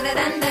 da-da-dun,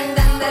 da-da-dun,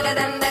 da-da-dun,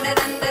 da-da-dun,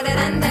 da-da-dun,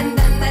 da-da-dun,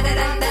 da-da-dun,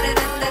 da-da-dun,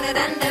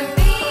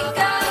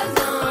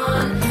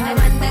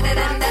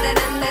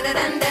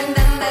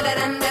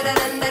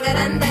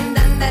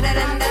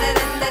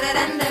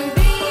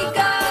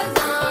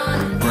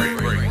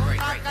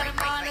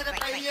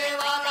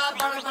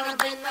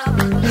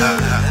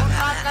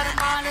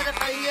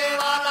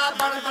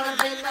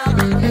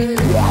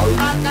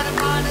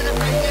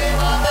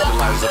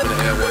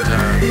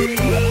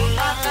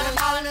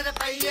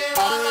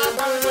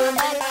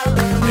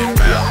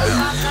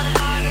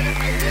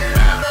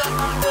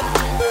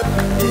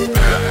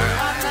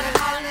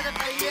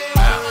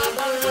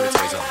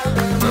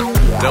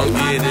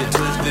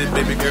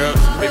 baby girl,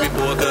 baby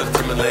boy, cause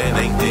Timberland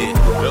ain't dead.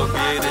 Don't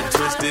get it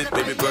twisted,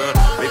 baby girl,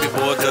 baby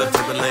boy, cause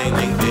Timberland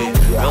ain't dead.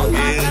 Don't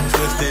get it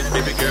twisted,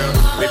 baby girl,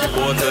 baby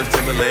boy, cause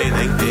Timberland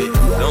ain't dead.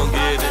 Don't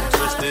get it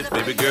twisted,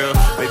 baby girl,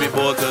 baby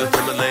boy, cause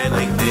Timberland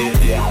ain't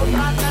dead. Yeah.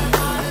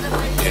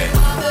 Yeah.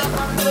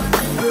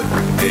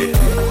 Yeah.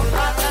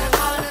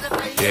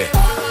 Yeah.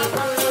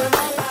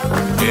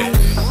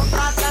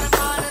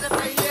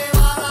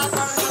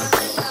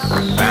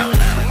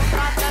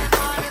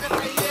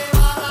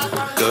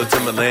 Cause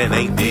Timberland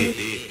ain't dead.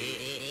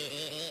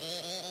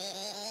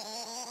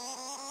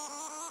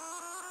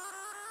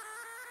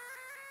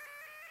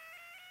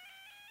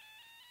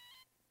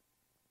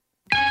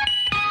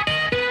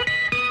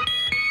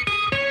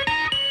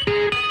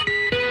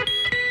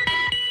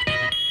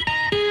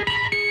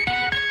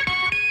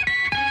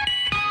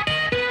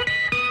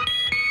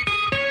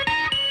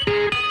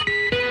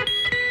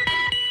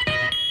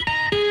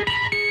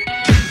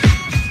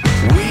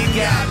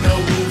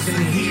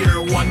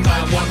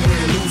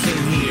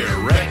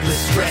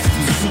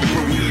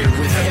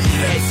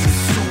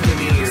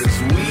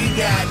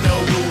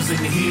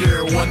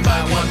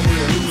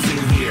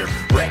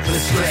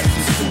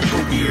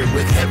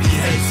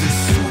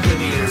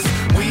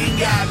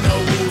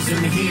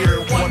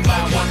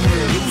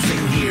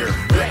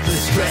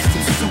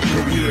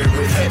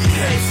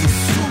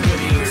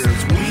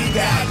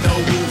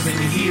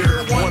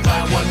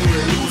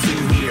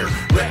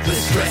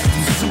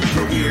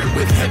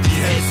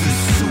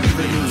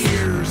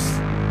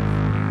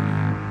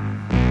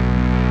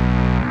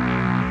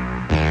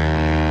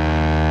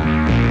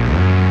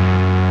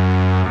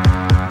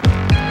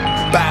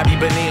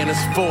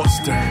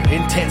 Forster,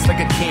 intense like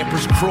a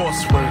camper's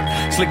crossword,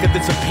 slicker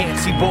than some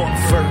pants he bought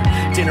for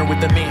dinner with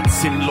the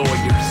Manson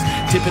lawyers,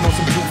 tipping on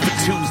some Two for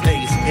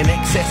Tuesdays, in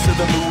excess of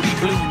the Moody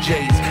Blue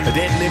Jays, a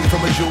dead limb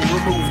from a jewel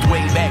removed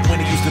way back when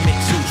he used to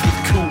mix suits with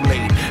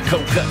Kool-Aid,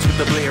 cold cuts with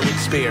the Blair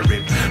Witch spare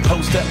rib,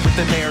 post up with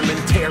the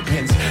Maryland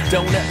Terrapins,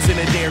 donuts in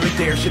a dairy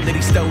dare shit that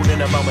he stole in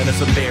a moment of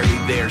some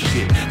buried there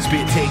shit,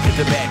 spit take a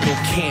tobacco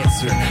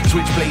cancer,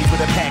 switchblades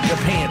with a pack of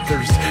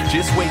Panthers,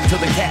 just wait till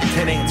the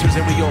captain answers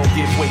and we all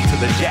give way to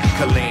the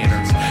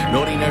jack-o'-lanterns,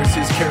 naughty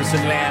nurses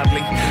cursing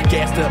loudly,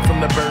 gassed up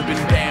from the bourbon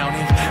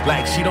bounty,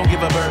 like she don't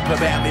give a burp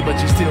about me, but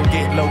you still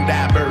get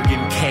low-die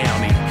Bergen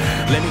County.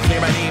 Let me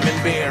clear my name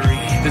and bury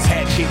this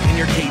hat shape in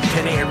your Cape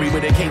Canary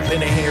with a cape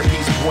and a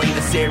hairpiece,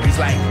 Buenos Aires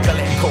like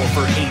Colette Call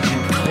for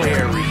Agent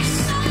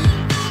Clarice.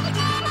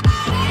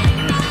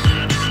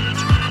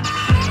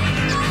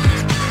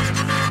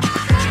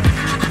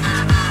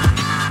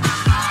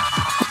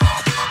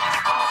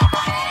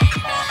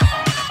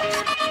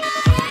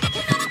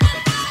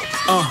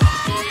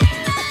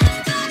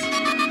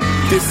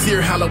 This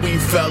year Halloween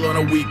fell on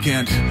a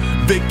weekend.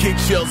 Big cake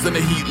shells in the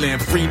heat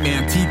lamp. Free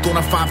man, teeth on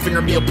a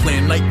 5-finger meal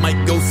plan. Night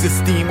Mike goes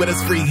Sistine with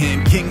his free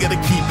hand. King of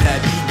the keypad,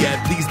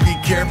 egad, please be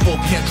careful.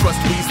 Can't trust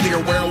Weasley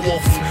or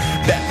Werewolf.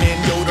 Batman,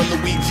 Yoda,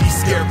 Luigi,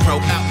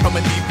 Scarecrow. Out from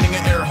an evening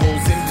of air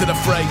holes into the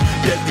fray.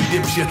 Deadly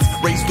dipshits,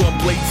 raised on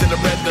blades in a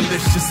red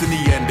delicious. In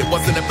the end, it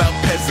wasn't about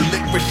pets and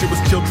licorice. It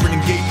was children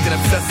engaged in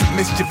obsessive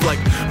mischief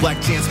like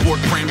Black Jansport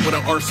crammed with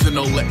an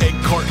arsenal of egg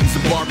cartons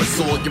and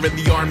Barbasol. You're in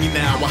the army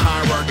now, a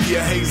hierarchy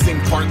of hazing.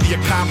 Partly a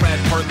comrade,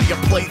 partly a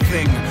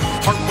plaything.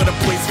 Heart with a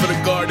place for the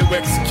guard who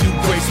execute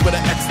grace with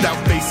an X'd out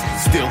face.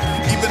 Still,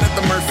 even at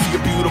the mercy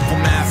of beautiful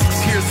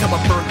masks, here's how a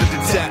burger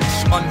detach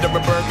under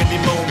a burgundy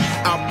moon.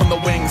 Out from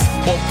the wings,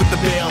 off with the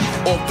veil,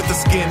 off with the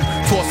skin,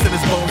 tossing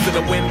his bones in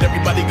the wind.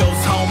 Everybody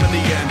goes home in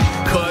the end.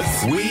 Cause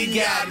we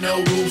got no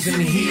rules in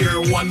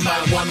here. One by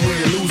one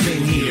we're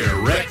losing here.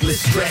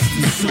 Reckless, stressed,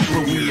 and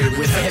super weird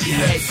with heavy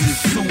heads and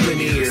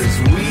souvenirs.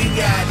 We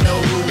got no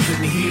rules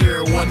in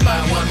here. One by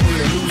one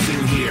we're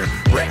losing here.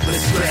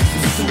 Reckless, stressed,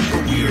 and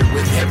super weird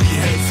with heavy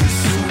heads and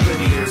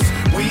souvenirs.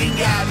 We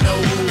got no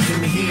rules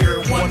in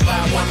here. One by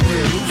one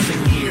we're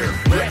losing here.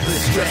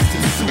 Reckless, stressed,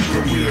 and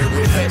super weird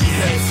with heavy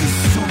heads and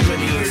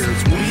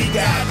souvenirs. We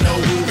got no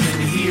rules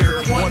in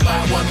here. One by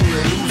one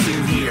we're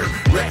losing here.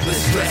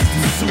 Reckless, stressed,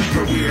 and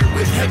super weird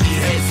with heavy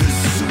heads and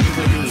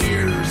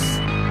souvenirs.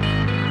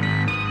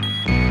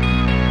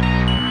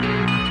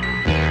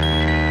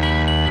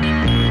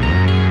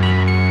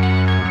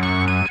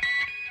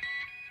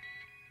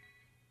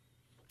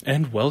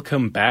 And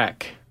welcome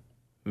back.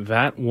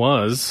 That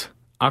was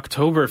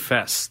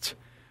Oktoberfest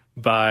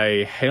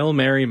by Hail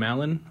Mary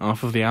Mallon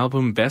off of the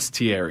album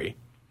Bestiary.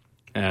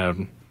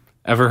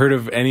 Ever heard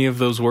of any of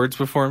those words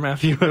before,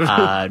 Matthew?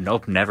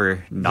 Nope,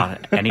 never.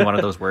 Not any one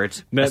of those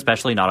words,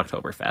 especially not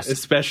Oktoberfest.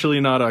 Especially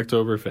not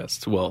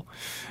Oktoberfest. Well,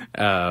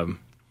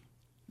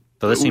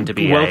 so this seemed to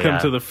be welcome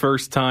to the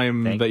first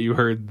time that you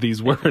heard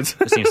these words.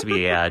 This seems to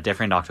be a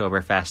different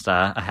Oktoberfest,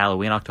 a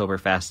Halloween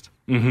Oktoberfest.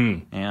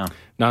 Mm-hmm. Yeah,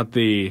 not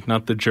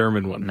the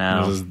German one.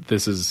 No,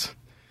 this is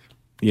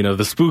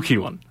the spooky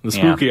one, the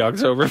spooky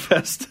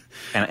Oktoberfest.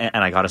 And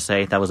I gotta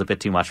say, that was a bit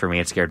too much for me.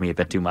 It scared me a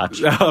bit too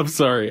much. I'm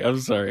sorry.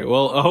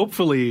 Well,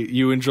 hopefully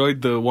you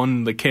enjoyed the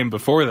one that came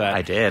before that.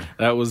 I did.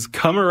 That was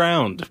Come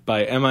Around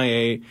by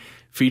MIA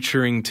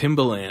featuring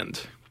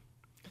Timbaland.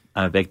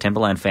 I'm a big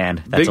Timbaland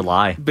fan. That's a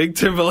lie. Big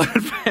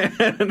Timbaland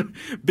fan.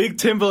 Big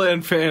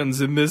Timbaland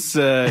fans in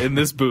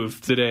this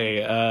booth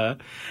today.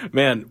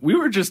 Man, we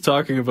were just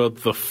talking about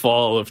the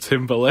fall of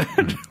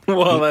Timbaland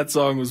while that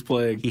song was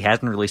playing. He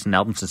hasn't released an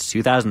album since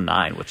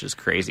 2009, which is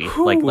crazy.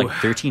 Like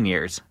 13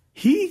 years.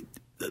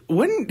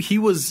 When he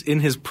was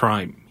in his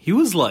prime, he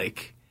was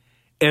like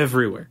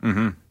everywhere.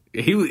 Mm-hmm.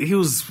 He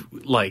was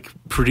like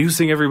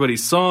producing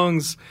everybody's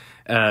songs.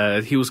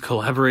 He was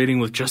collaborating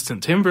with Justin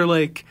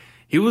Timberlake.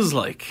 He was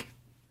like,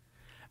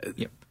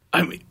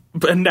 I mean,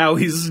 but now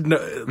he's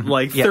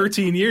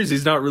 13 years.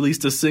 He's not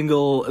released a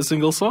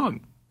single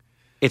song.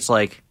 It's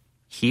like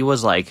he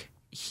was like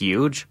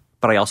huge,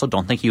 but I also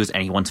don't think he was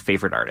anyone's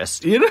favorite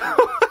artist. You know?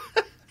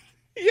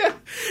 Yeah,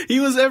 he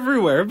was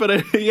everywhere,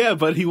 but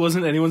but he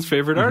wasn't anyone's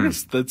favorite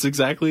artist. That's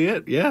exactly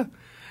it. Yeah.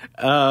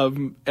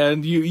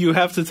 And you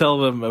have to tell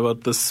them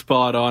about the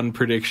spot on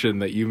prediction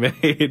that you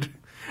made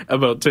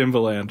about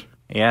Timbaland.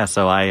 Yeah,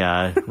 so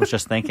I was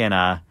just thinking,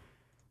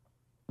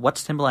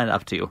 what's Timbaland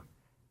up to?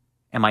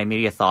 And my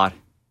immediate thought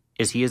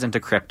is he is into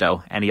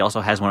crypto, and he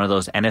also has one of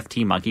those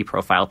NFT monkey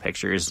profile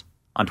pictures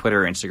on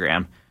Twitter or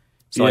Instagram.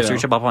 So I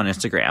search him up on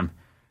Instagram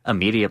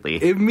immediately.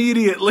 He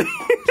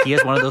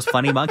has one of those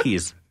funny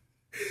monkeys.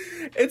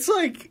 It's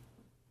like,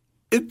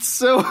 it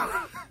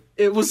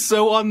was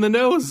so on the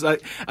nose.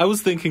 I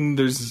was thinking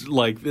there's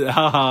like,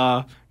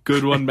 haha,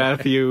 good one,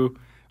 Matthew.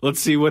 Let's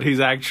see what he's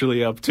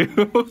actually up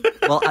to.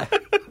 Well,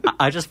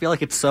 I just feel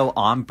like it's so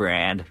on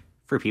brand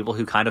for people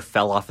who kind of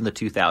fell off in the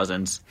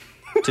 2000s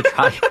to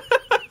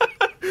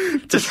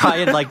try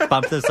and like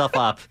bump themselves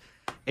up.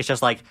 It's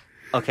just like,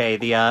 okay,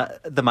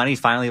 the money's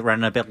finally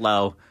running a bit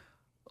low.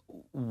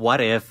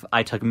 What if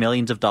I took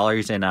millions of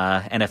dollars in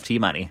NFT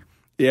money?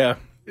 Yeah,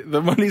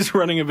 the money's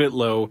running a bit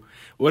low.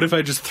 What if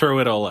I just throw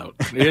it all out?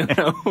 You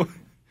know?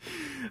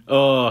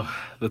 Oh,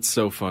 that's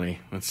so funny.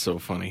 That's so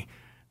funny.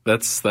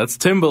 That's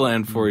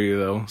Timbaland for you,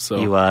 though.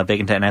 So you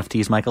big into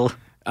NFTs, Michael?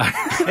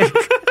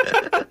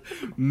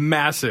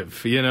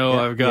 Massive. You know,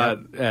 I've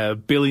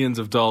got billions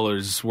of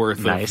dollars worth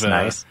of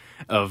NFTs.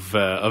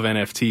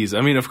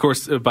 I mean, of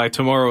course, by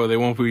tomorrow they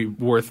won't be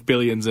worth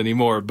billions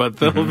anymore, but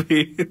they'll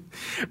be.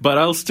 But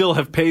I'll still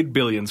have paid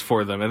billions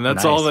for them, and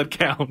that's all that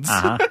counts.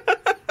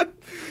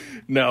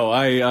 No,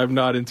 I'm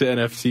not into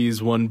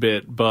NFTs one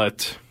bit,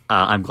 but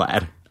I'm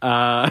glad.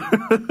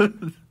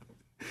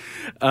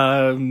 Yeah,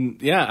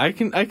 I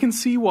can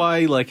see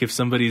why, like, if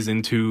somebody's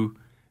into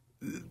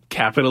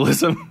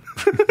capitalism,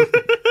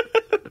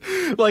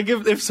 like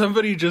if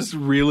somebody just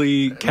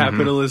really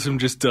capitalism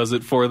just does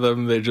it for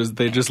them, they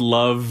just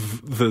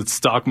love the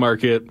stock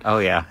market. Oh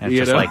yeah, and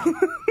it's just like,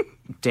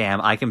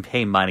 damn, I can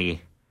pay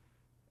money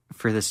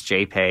for this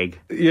JPEG,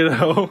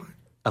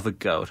 of a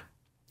goat,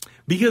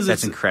 because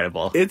that's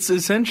incredible. It's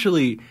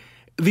essentially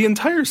the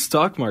entire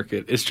stock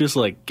market is just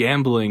like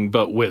gambling,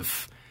 but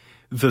with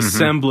the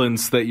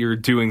semblance that you're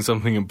doing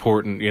something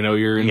important. You know,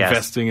 you're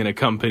investing in a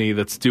company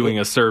that's doing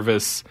a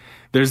service.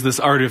 There's this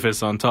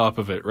artifice on top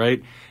of it,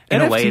 right?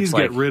 In NFTs a way, it's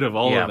get like, rid of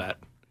all of that.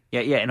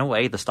 Yeah. In a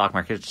way, the stock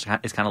market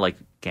is kind of like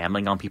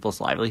gambling on people's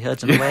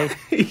livelihoods. In a way,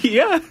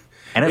 yeah.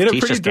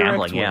 NFTs just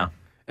gambling. Yeah.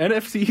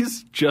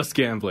 NFTs just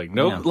gambling.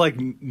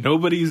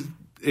 Nobody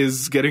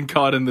is getting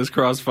caught in this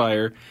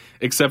crossfire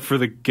except for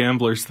the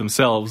gamblers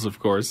themselves, of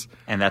course.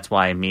 And that's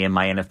why me and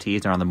my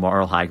NFTs are on the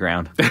moral high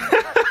ground.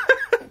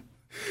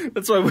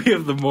 That's why we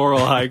have the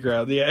moral high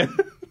ground. Yeah.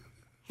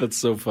 That's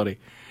so funny.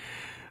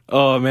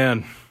 Oh,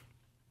 man.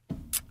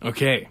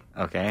 Okay.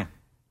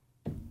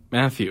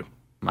 Matthew.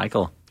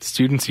 Michael.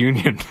 Students'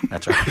 Union.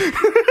 That's right.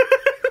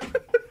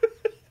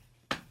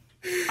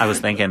 I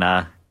was thinking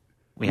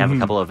we have a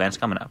couple of events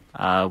coming up.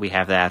 We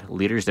have that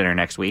Leaders Dinner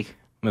next week.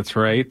 That's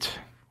right.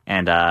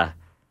 And, a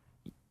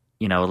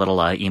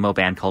little emo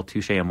band called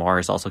Touche Amore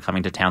is also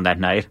coming to town that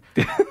night.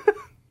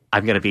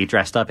 I'm going to be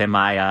dressed up in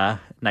my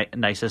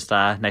nicest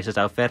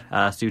outfit,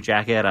 suit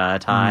jacket,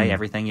 tie,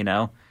 everything,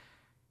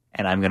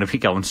 And I'm going to be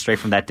going straight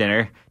from that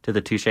dinner to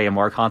the Touche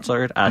Amore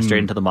concert, straight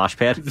into the mosh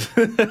pit.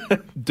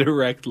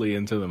 Directly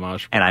into the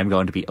mosh pit. And I'm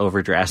going to be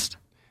overdressed.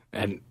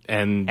 And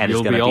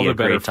you'll be all the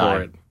better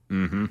for it.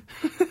 Mm-hmm.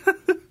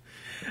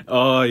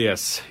 Oh,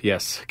 yes.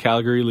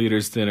 Calgary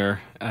Leaders Dinner,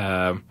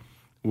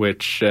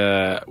 which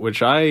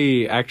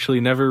I actually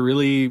never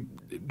really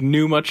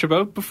knew much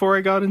about before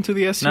I got into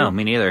the SU. No,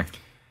 me neither.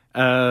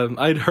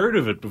 I'd heard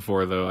of it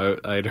before, though.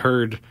 I'd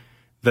heard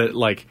that,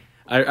 like,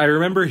 I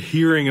remember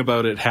hearing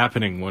about it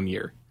happening one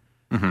year.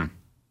 Mm-hmm.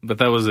 But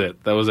that was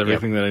it. That was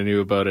everything that I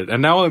knew about it.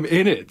 And now I'm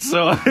in it,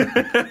 so...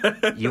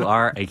 You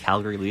are a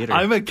Calgary leader.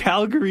 I'm a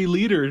Calgary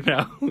leader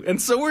now.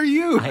 And so are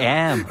you. I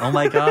am. Oh,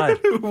 my God.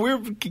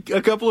 We're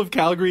a couple of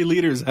Calgary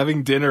leaders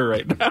having dinner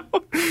right now.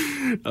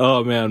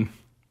 Oh, man.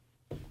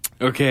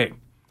 Okay.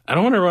 I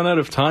don't want to run out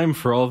of time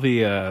for all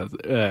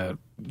the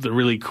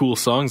really cool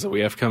songs that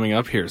we have coming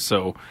up here,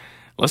 so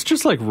let's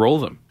just, roll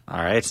them.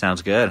 All right,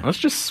 sounds good. Let's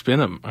just spin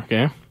them,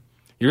 okay?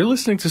 You're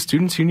listening to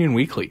Students Union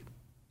Weekly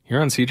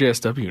here on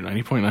CJSW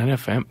 90.9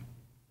 FM.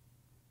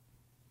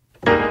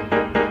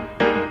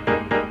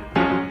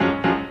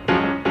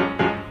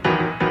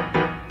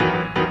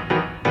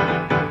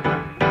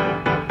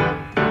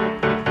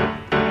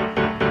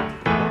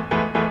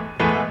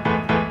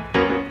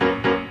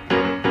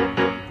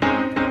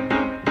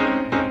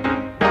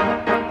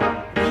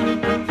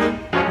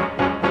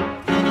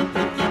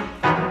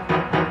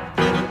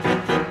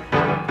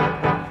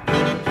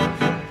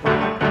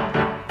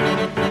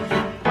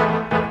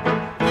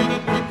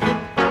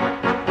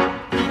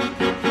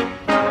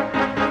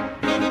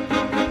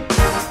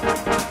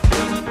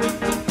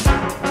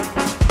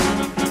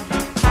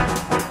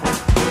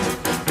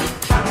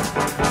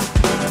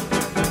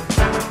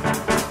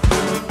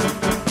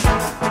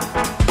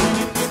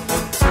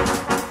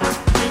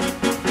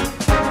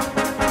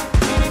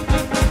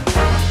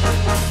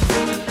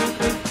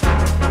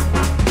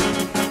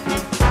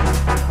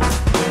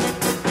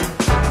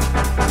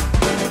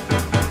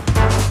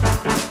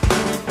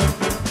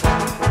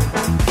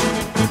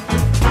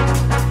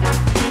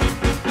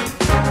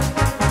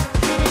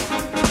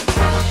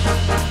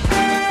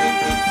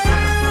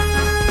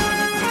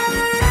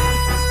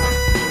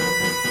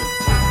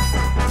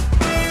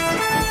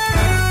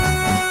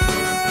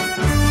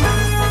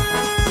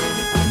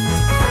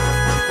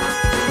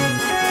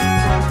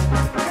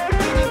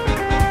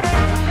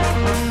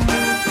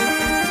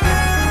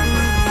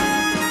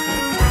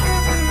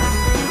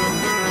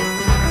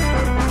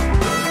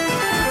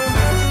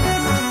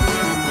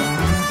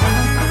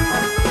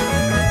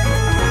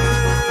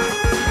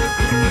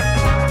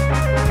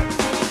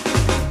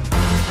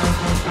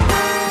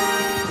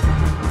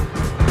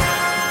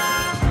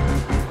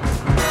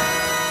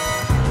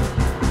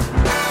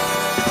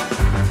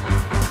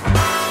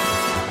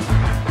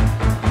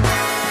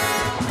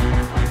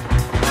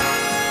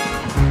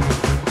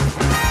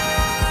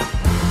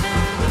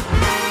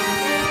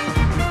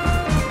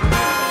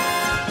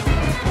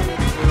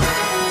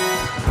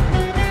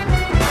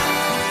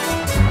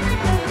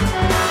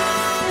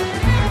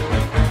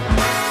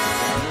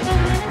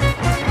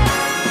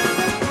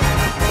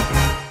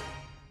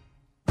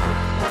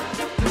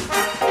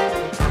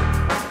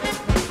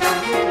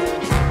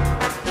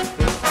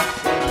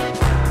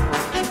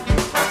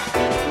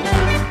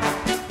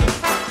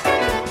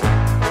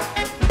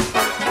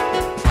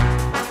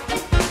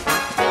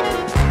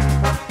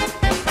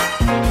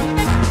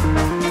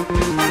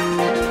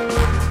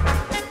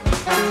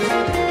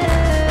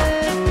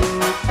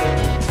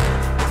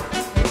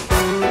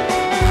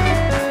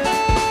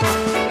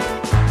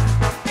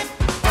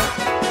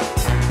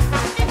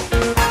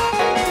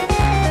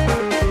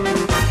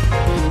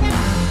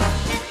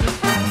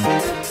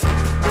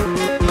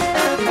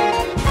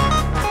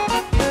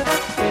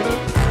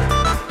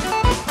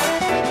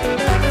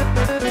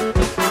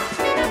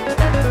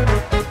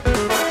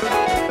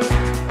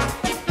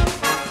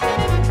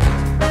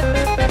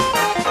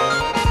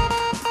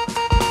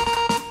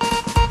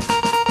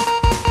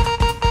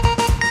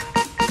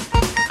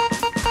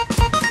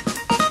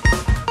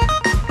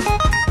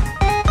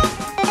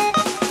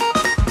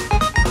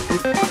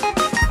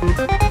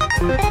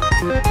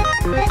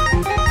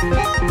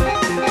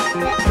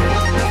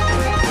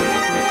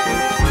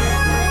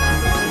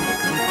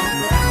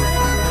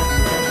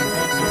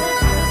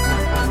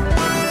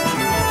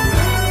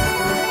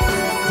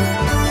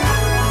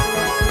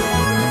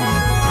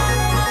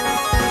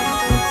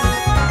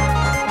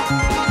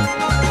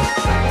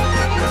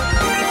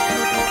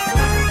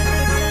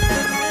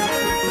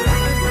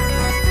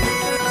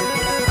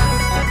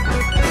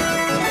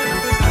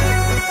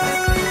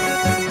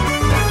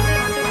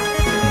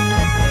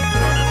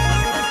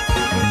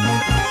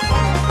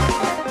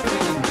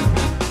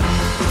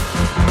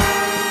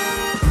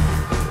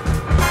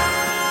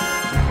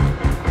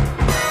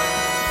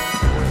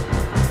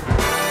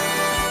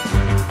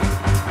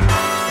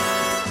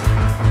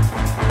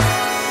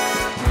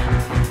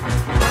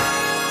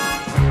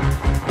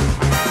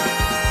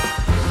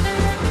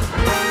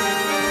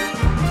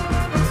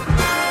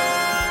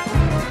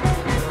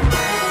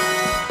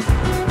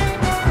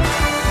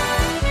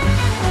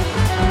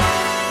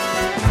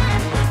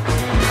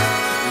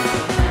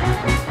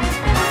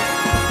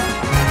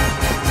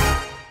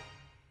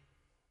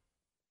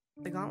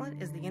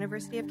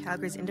 University of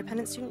Calgary's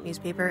independent student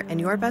newspaper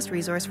and your best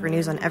resource for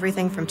news on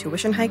everything from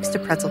tuition hikes to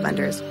pretzel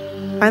vendors.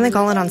 Find The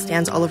Gauntlet on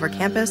stands all over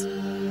campus,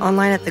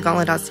 online at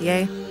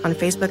thegauntlet.ca, on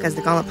Facebook as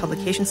the Gauntlet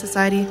Publication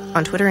Society,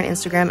 on Twitter and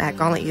Instagram at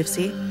Gauntlet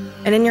UFC,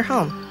 and in your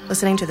home,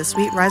 listening to the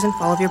sweet rise and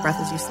fall of your breath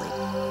as you sleep.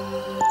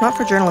 Not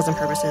for journalism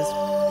purposes,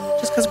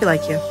 just because we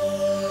like you.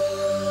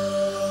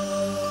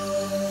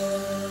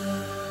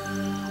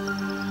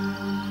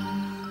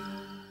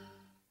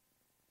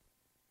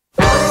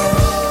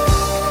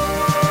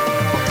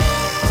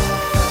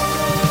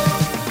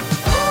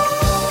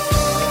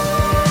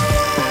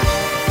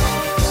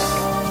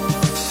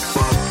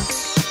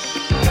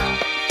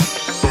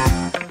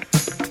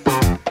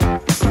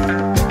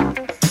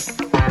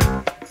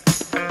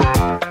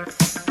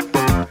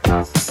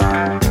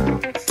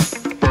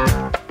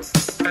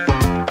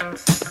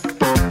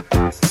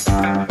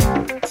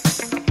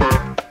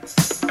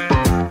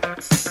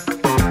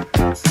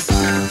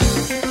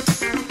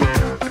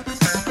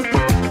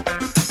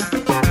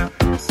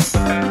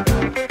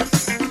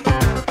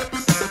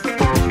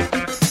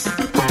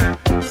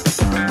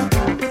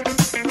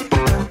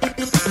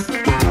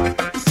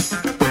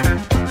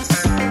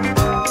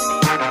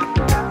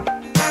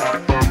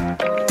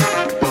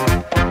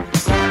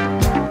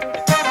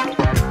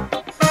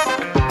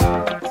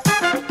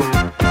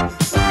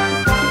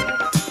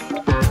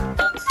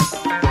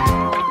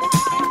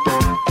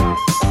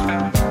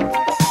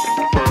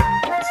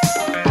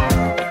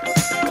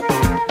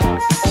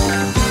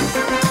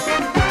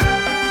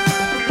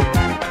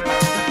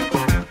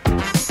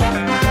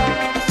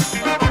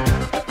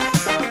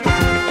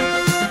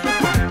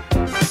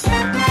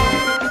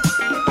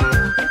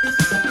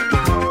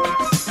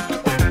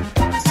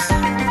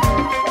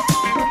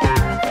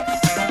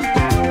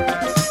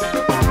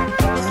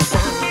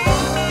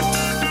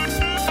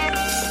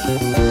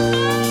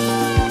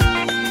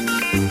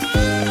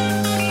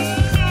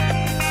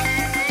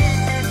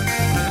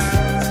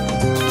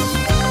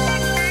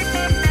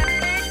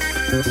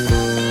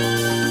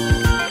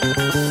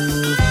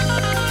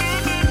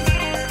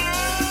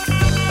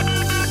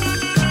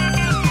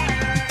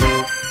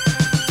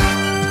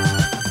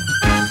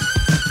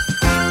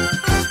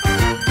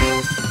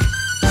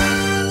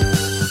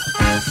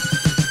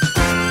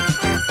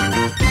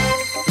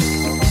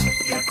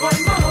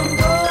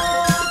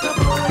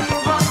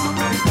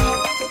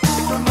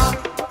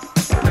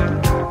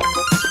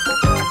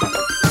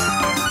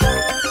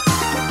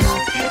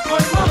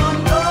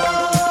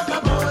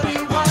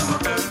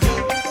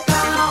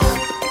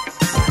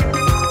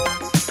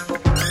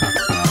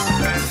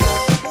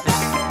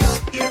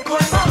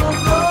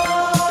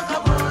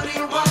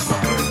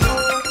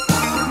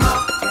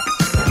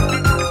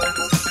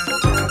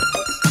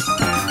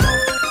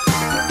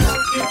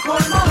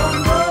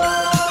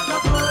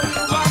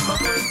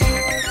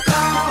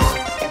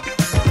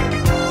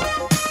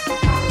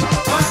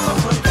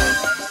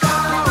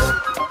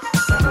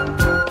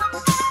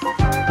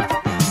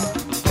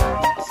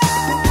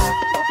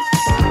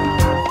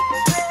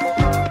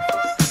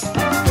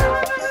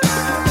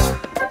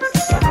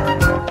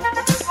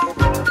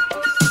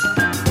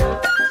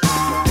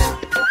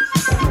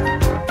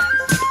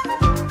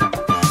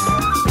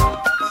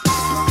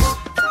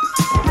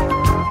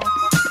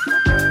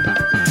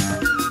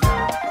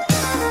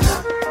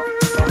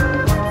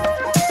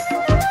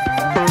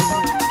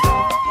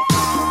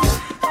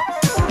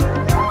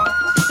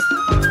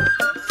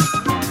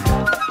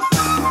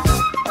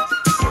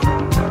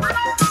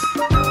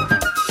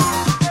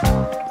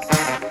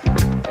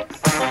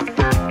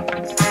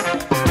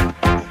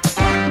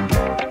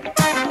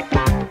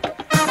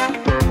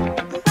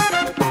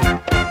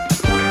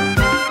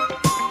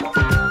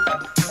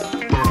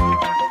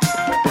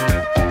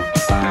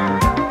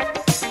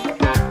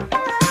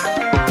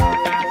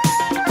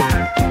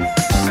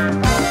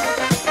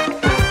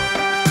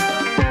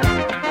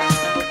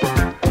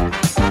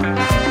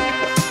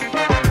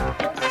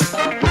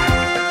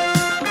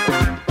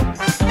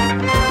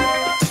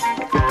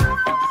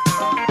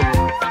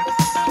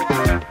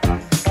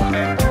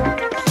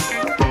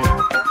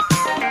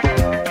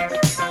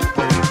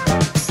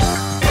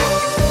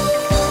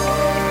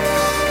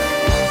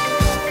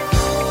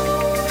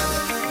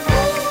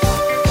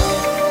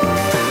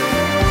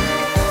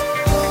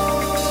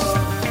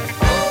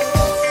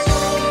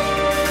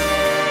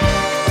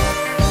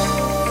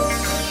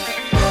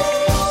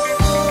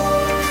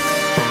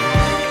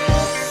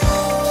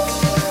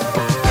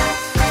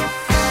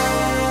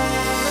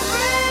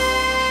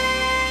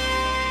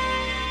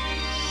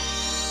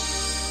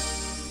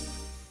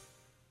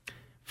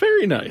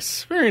 Very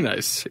nice. Very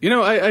nice. You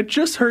know, I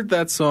just heard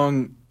that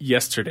song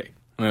yesterday.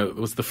 It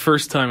was the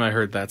first time I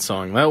heard that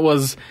song. That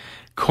was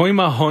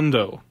Koima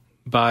Hondo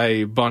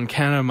by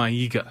Bonkana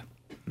Maiga.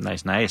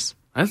 Nice, nice.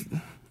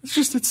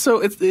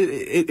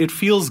 It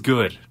feels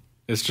good.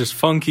 It's just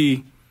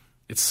funky.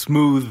 It's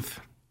smooth.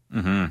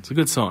 Mm-hmm. It's a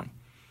good song.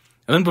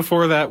 And then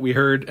before that, we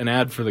heard an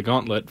ad for the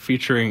Gauntlet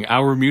featuring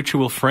our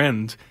mutual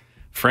friend,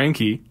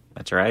 Frankie.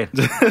 That's right.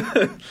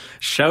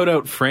 Shout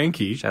out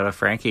Frankie. Shout out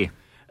Frankie.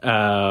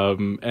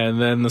 And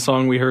then the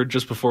song we heard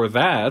just before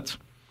that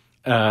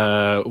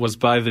was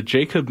by the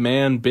Jacob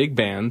Mann Big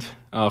Band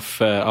off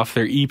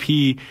their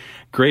EP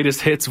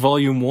Greatest Hits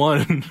Volume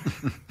 1.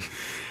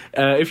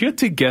 If you had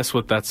to guess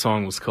what that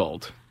song was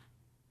called,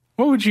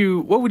 what would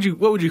you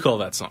call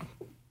that song?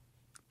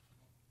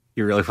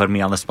 You're really putting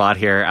me on the spot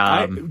here.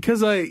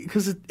 Because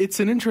it's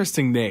an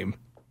interesting name.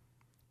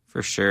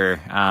 For sure.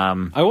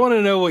 I want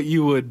to know what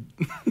you would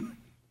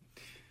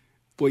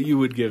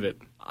give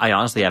it. I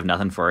honestly have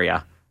nothing for you.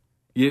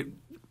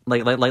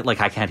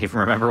 Like I can't even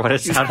remember what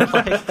it sounded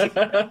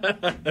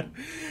like.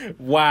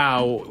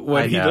 Wow,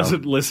 when he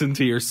doesn't listen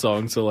to your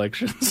song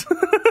selections.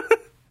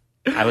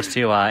 I was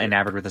too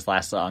enamored with this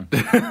last song.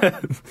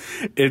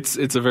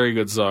 It's a very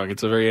good song.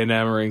 It's a very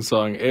enamoring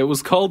song. It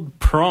was called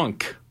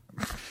Pronk.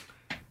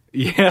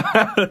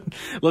 Yeah,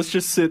 let's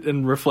just sit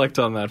and reflect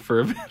on that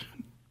for a bit.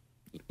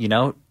 You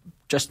know,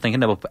 just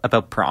thinking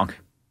about Pronk.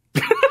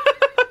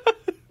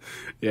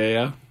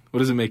 Yeah. What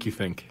does it make you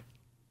think?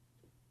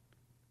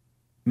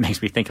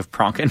 Makes me think of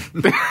Pronkin.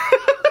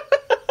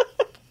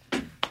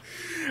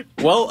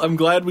 Well, I'm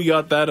glad we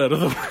got that out of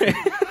the way.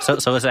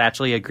 So is it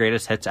actually a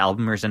greatest hits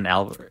album, or is it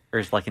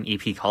like an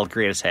EP called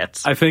Greatest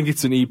Hits? I think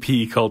it's an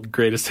EP called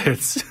Greatest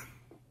Hits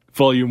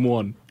Volume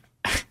 1.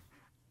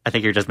 I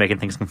think you're just making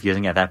things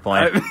confusing at that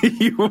point.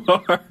 You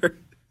are.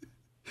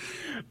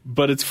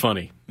 But it's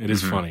funny. It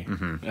is funny.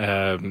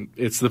 Mm-hmm.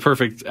 It's the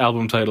perfect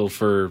album title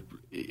for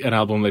an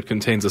album that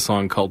contains a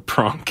song called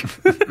Pronk.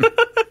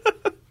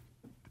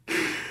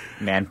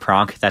 Man,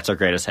 Pronk, that's our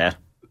greatest hit.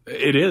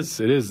 It is.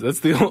 That's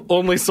the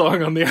only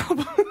song on the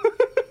album.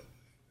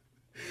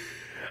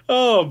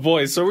 Oh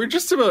boy, so we're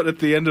just about at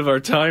the end of our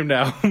time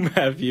now,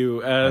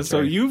 Matthew. So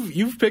right.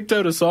 You've picked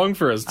out a song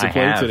for us to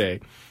play today.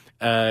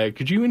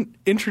 Could you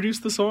introduce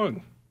the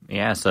song?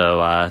 Yeah,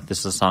 so this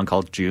is a song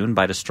called June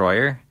by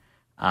Destroyer.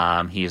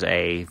 He's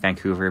a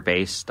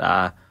Vancouver-based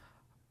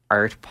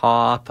art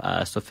pop,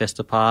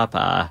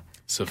 sophistopop.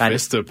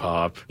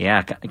 Sophistopop?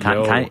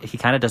 He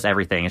kind of does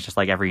everything. It's just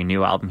like every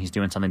new album, he's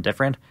doing something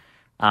different.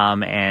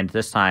 And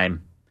this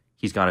time,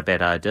 he's gone a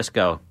bit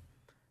disco.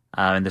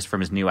 And this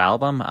from his new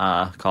album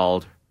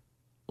called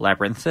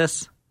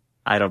Labyrinthus.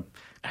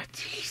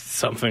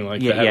 Something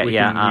like that.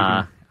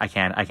 Yeah. I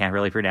can't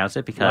really pronounce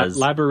it because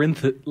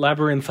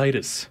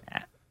labyrinthitis.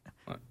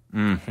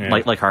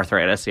 Like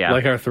arthritis. Yeah,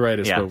 like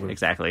arthritis. Yeah,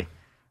 exactly.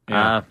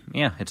 Yeah.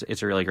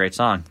 It's a really great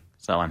song.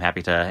 So I'm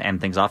happy to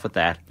end things off with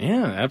that.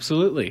 Yeah,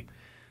 absolutely.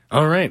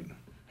 All right.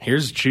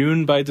 Here's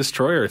June by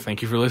Destroyer.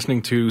 Thank you for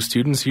listening to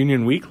Students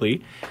Union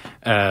Weekly,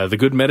 the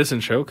Good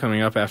Medicine Show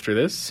coming up after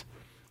this.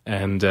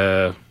 And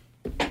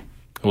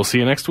we'll see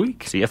you next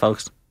week. See you,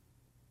 folks.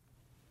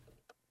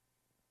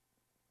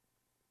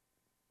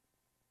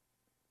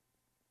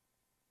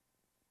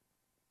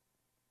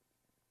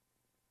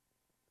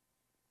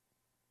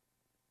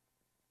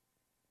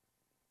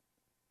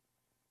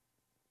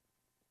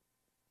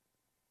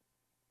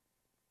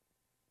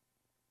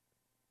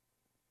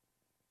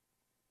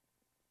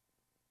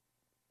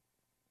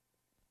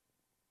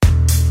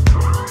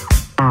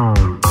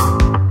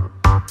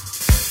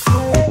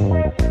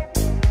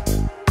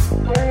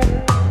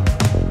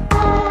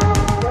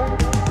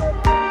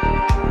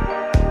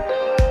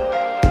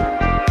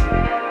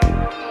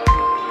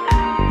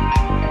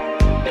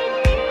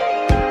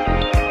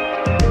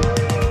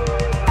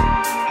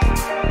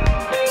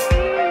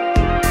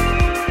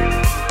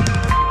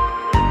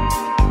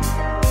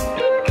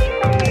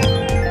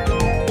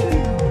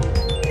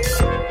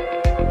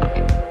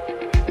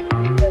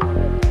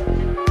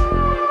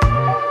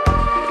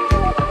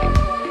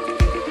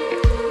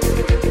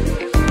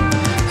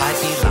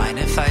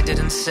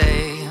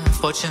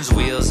 Fortune's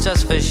wheels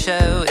just for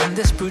show. In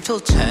this brutal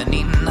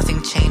turning,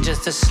 nothing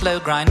changes, the slow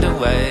grind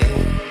away.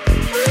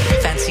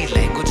 Fancy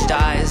language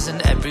dies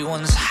and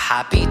everyone's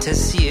happy to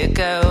see it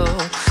go.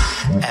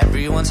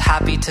 Everyone's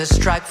happy to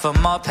strike for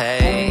more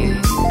pay.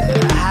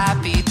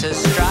 Happy to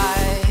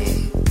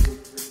strike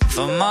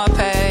for more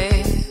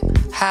pay.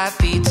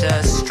 Happy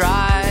to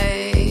strike.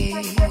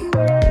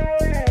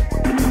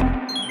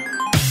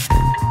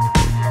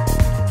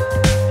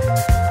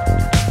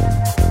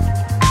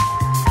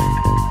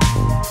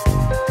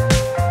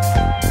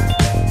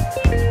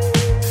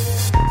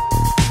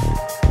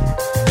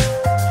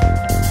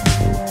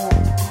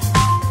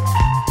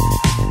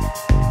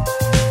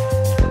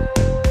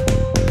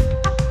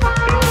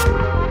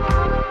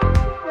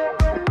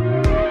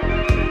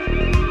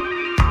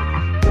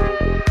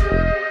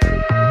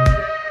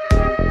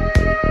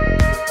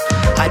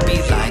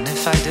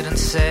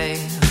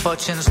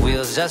 Fortune's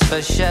wheels just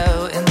for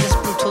show. In this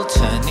brutal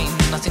turning,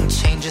 nothing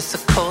changes the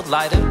cold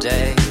light of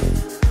day.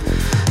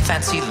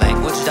 Fancy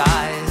language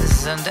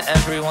dies and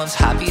everyone's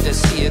happy to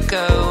see it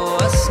go.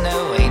 A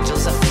snow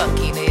angel's a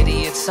fucking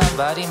idiot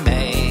somebody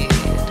made.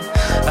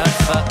 A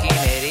fucking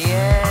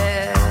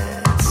idiot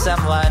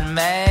someone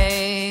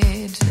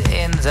made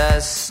in the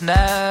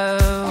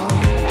snow.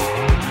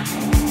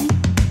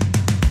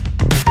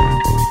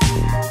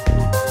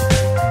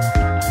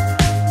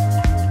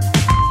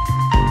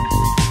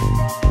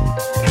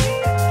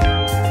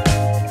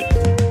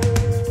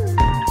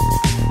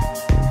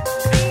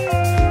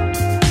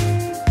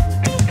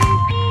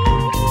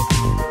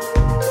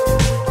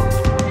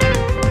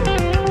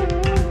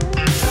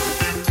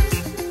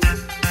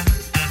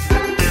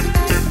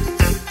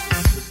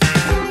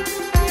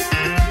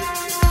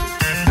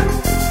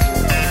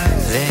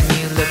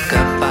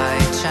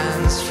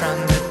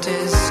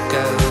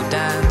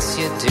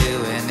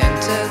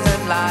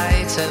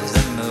 light of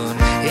the moon.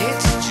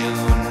 It's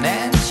June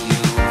and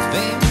you've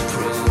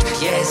improved.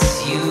 Yes,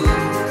 you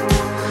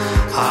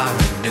are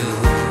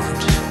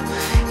renewed.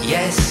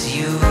 Yes,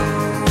 you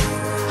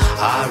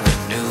are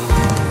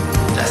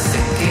renewed. I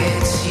think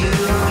it's you.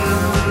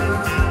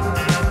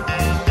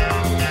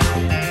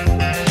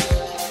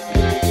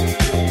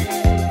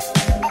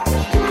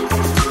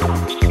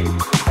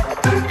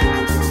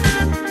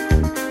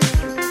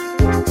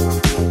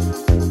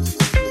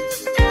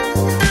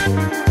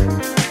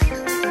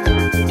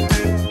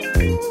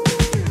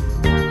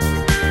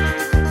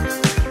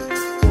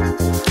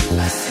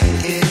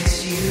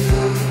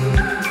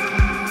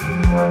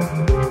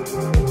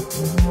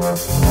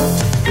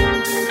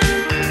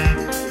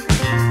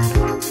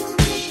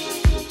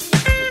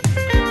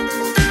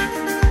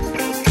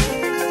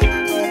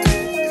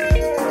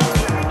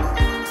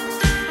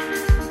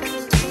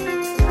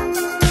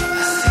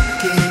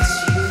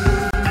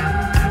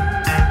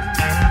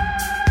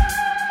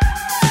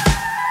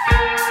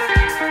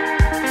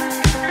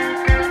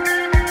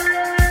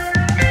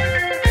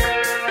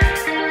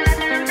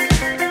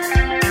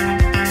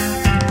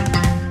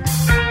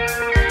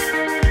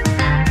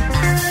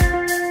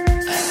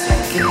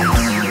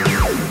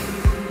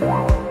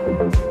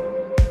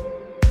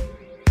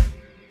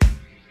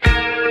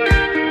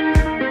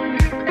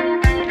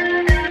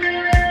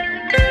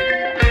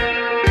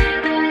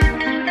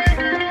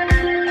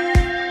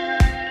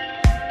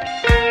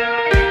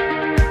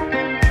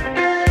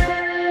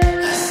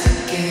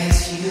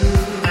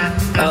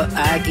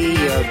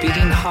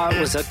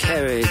 A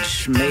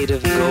carriage made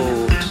of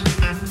gold.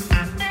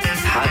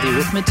 How the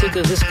arithmetic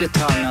of this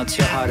guitar melts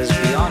your heart is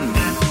beyond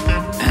me.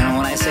 And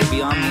when I say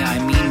beyond me, I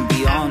mean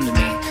beyond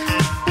me.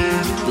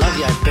 Love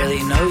you, I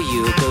barely know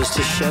you. It goes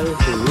to show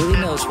who really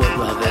knows what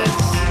love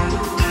is.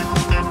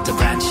 The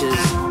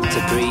branches,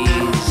 the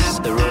breeze,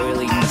 the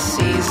roiling the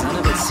seas, none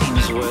of it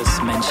seems worth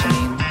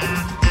mentioning.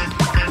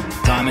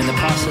 Though I'm in the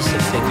process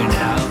of figuring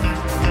it out,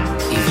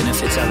 even if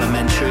it's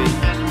elementary.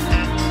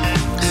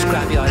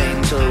 Scrapyard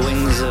angel,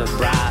 wings of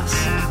brass,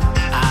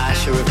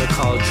 ash, a river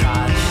called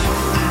trash.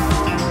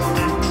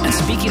 And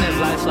speaking of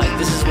life, like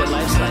this is what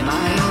life's like.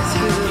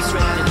 You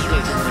thread the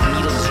needles and the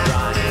needles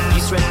dry.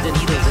 You thread the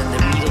needles and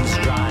the needles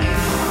dry.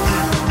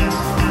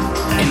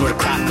 Inward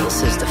crackle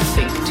says to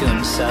think to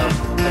himself.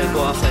 Let it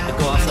go off like the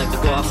go off like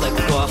the go off like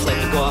the go off like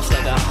the go off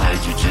like a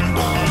hydrogen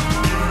bomb.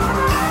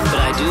 But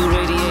I do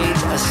radiate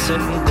a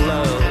certain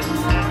glow.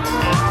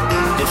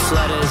 It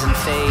flutters and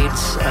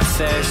fades, a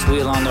Ferris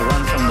wheel on the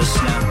run from the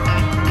snow.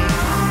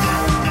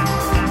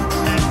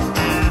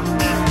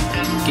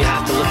 You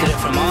have to look at it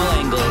from all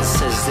angles,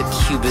 says the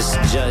Cubist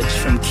judge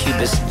from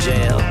Cubist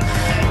jail.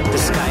 The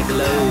sky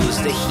glows,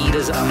 the heat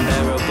is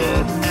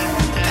unbearable.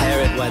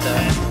 Parrot weather.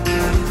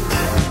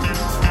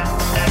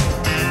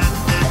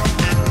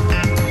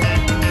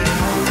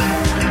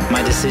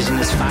 My decision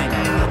is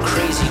final, a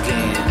crazy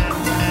game.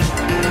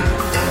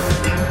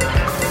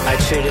 I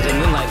traded a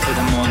moonlight for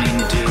the morning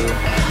dew.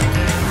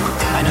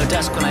 I know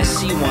dusk when I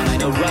see one, I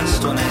know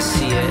rust when I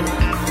see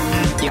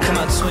it. You come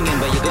out swinging,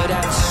 but you go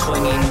down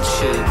swinging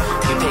too.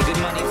 You pay good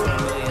money for $1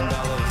 million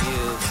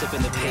view,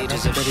 flipping the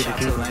pages of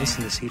Chatelaine.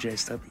 Listen to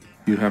CJSW.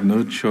 You have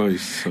no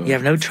choice. So you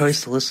have no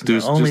choice to listen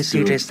to only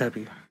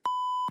CJSW.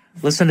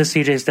 Listen to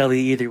CJSW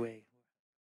either way.